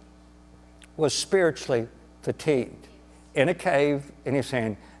 Elijah was spiritually fatigued in a cave, and he's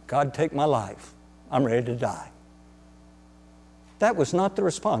saying, God, take my life. I'm ready to die. That was not the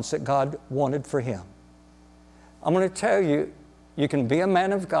response that God wanted for him. I'm going to tell you, you can be a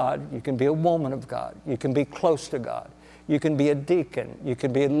man of God, you can be a woman of God, you can be close to God, you can be a deacon, you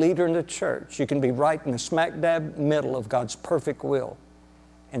can be a leader in the church, you can be right in the smack dab middle of God's perfect will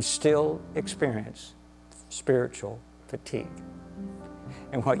and still experience spiritual fatigue.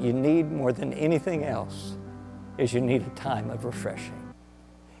 And what you need more than anything else is you need a time of refreshing.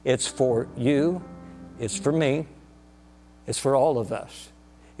 It's for you, it's for me, it's for all of us.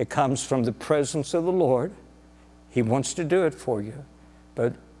 It comes from the presence of the Lord. He wants to do it for you,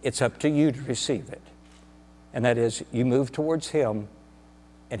 but it's up to you to receive it. And that is, you move towards Him,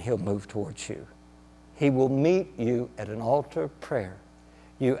 and He'll move towards you. He will meet you at an altar of prayer.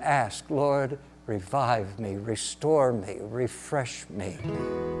 You ask, Lord, revive me, restore me, refresh me.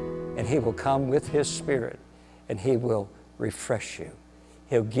 And He will come with His Spirit, and He will refresh you.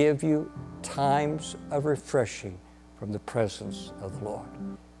 He'll give you times of refreshing from the presence of the Lord.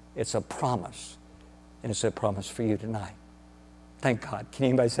 It's a promise, and it's a promise for you tonight. Thank God. Can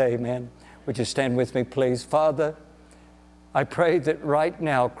anybody say amen? Would you stand with me, please? Father, I pray that right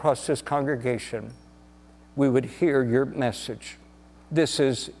now across this congregation, we would hear your message. This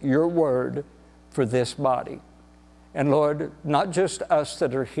is your word for this body. And Lord, not just us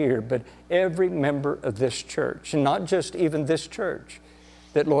that are here, but every member of this church, and not just even this church,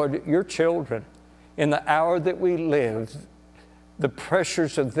 that Lord, your children, in the hour that we live, the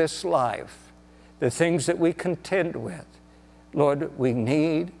pressures of this life, the things that we contend with, Lord, we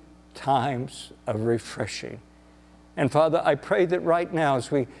need times of refreshing. And Father, I pray that right now as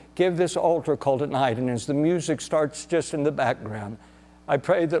we give this altar call tonight and as the music starts just in the background, I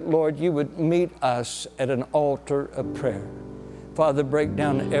pray that, Lord, you would meet us at an altar of prayer. Father, break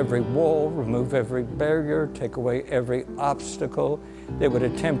down every wall, remove every barrier, take away every obstacle that would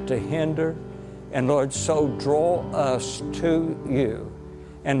attempt to hinder. And Lord, so draw us to you.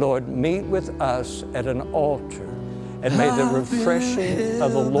 And Lord, meet with us at an altar. And may the refreshing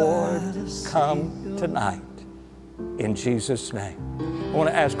of the Lord come tonight. In Jesus' name. I want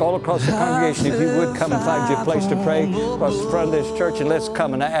to ask all across the congregation if you would come and find you a place to pray across the front of this church, and let's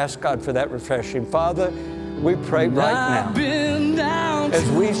come and ask God for that refreshing. Father, we pray right now as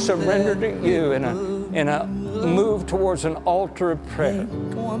we surrender to you in a move towards an altar of prayer.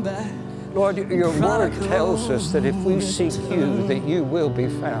 Lord, your word tells us that if we seek you, that you will be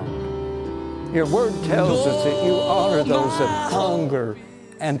found. Your word tells us that you honor those that hunger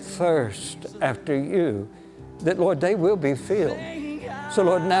and thirst after you, that, Lord, they will be filled. So,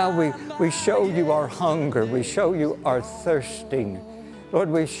 Lord, now we show you our hunger. We show you our thirsting. Lord,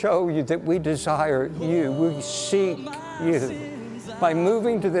 we show you that we desire you. We seek you. By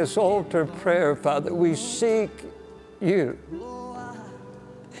moving to this altar of prayer, Father, we seek you.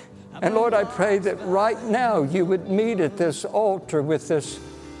 And, Lord, I pray that right now you would meet at this altar with this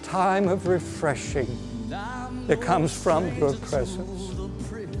time of refreshing that comes from your presence.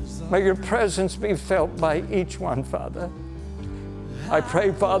 May your presence be felt by each one, Father. I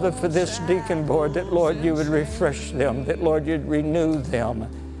pray, Father, for this deacon board that, Lord, you would refresh them, that, Lord, you'd renew them,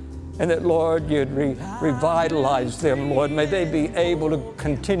 and that, Lord, you'd revitalize them, Lord. May they be able to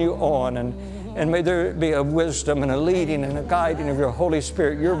continue on, and may there be a wisdom and a leading and a guiding of your Holy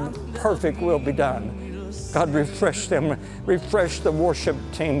Spirit. Your perfect will be done. God, refresh them. Refresh the worship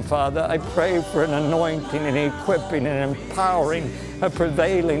team, Father. I pray for an anointing and equipping and empowering, a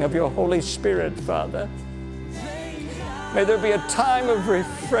prevailing of your Holy Spirit, Father. May there be a time of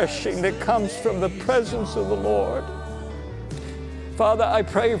refreshing that comes from the presence of the Lord. Father, I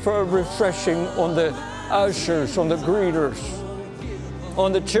pray for a refreshing on the ushers, on the greeters,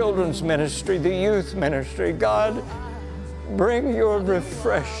 on the children's ministry, the youth ministry. God, bring your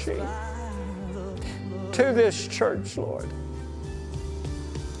refreshing to this church, Lord.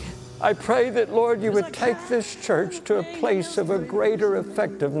 I pray that, Lord, you would take this church to a place of a greater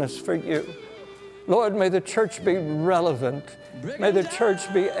effectiveness for you. Lord, may the church be relevant. May the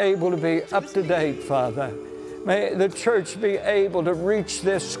church be able to be up to date, Father. May the church be able to reach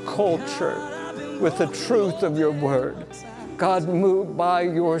this culture with the truth of your word. God, move by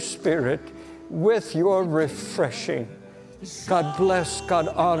your Spirit with your refreshing. God bless, God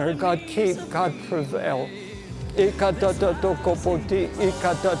honor, God keep, God prevail.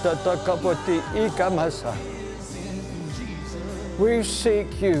 We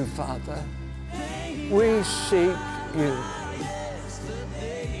seek you, Father. We seek you.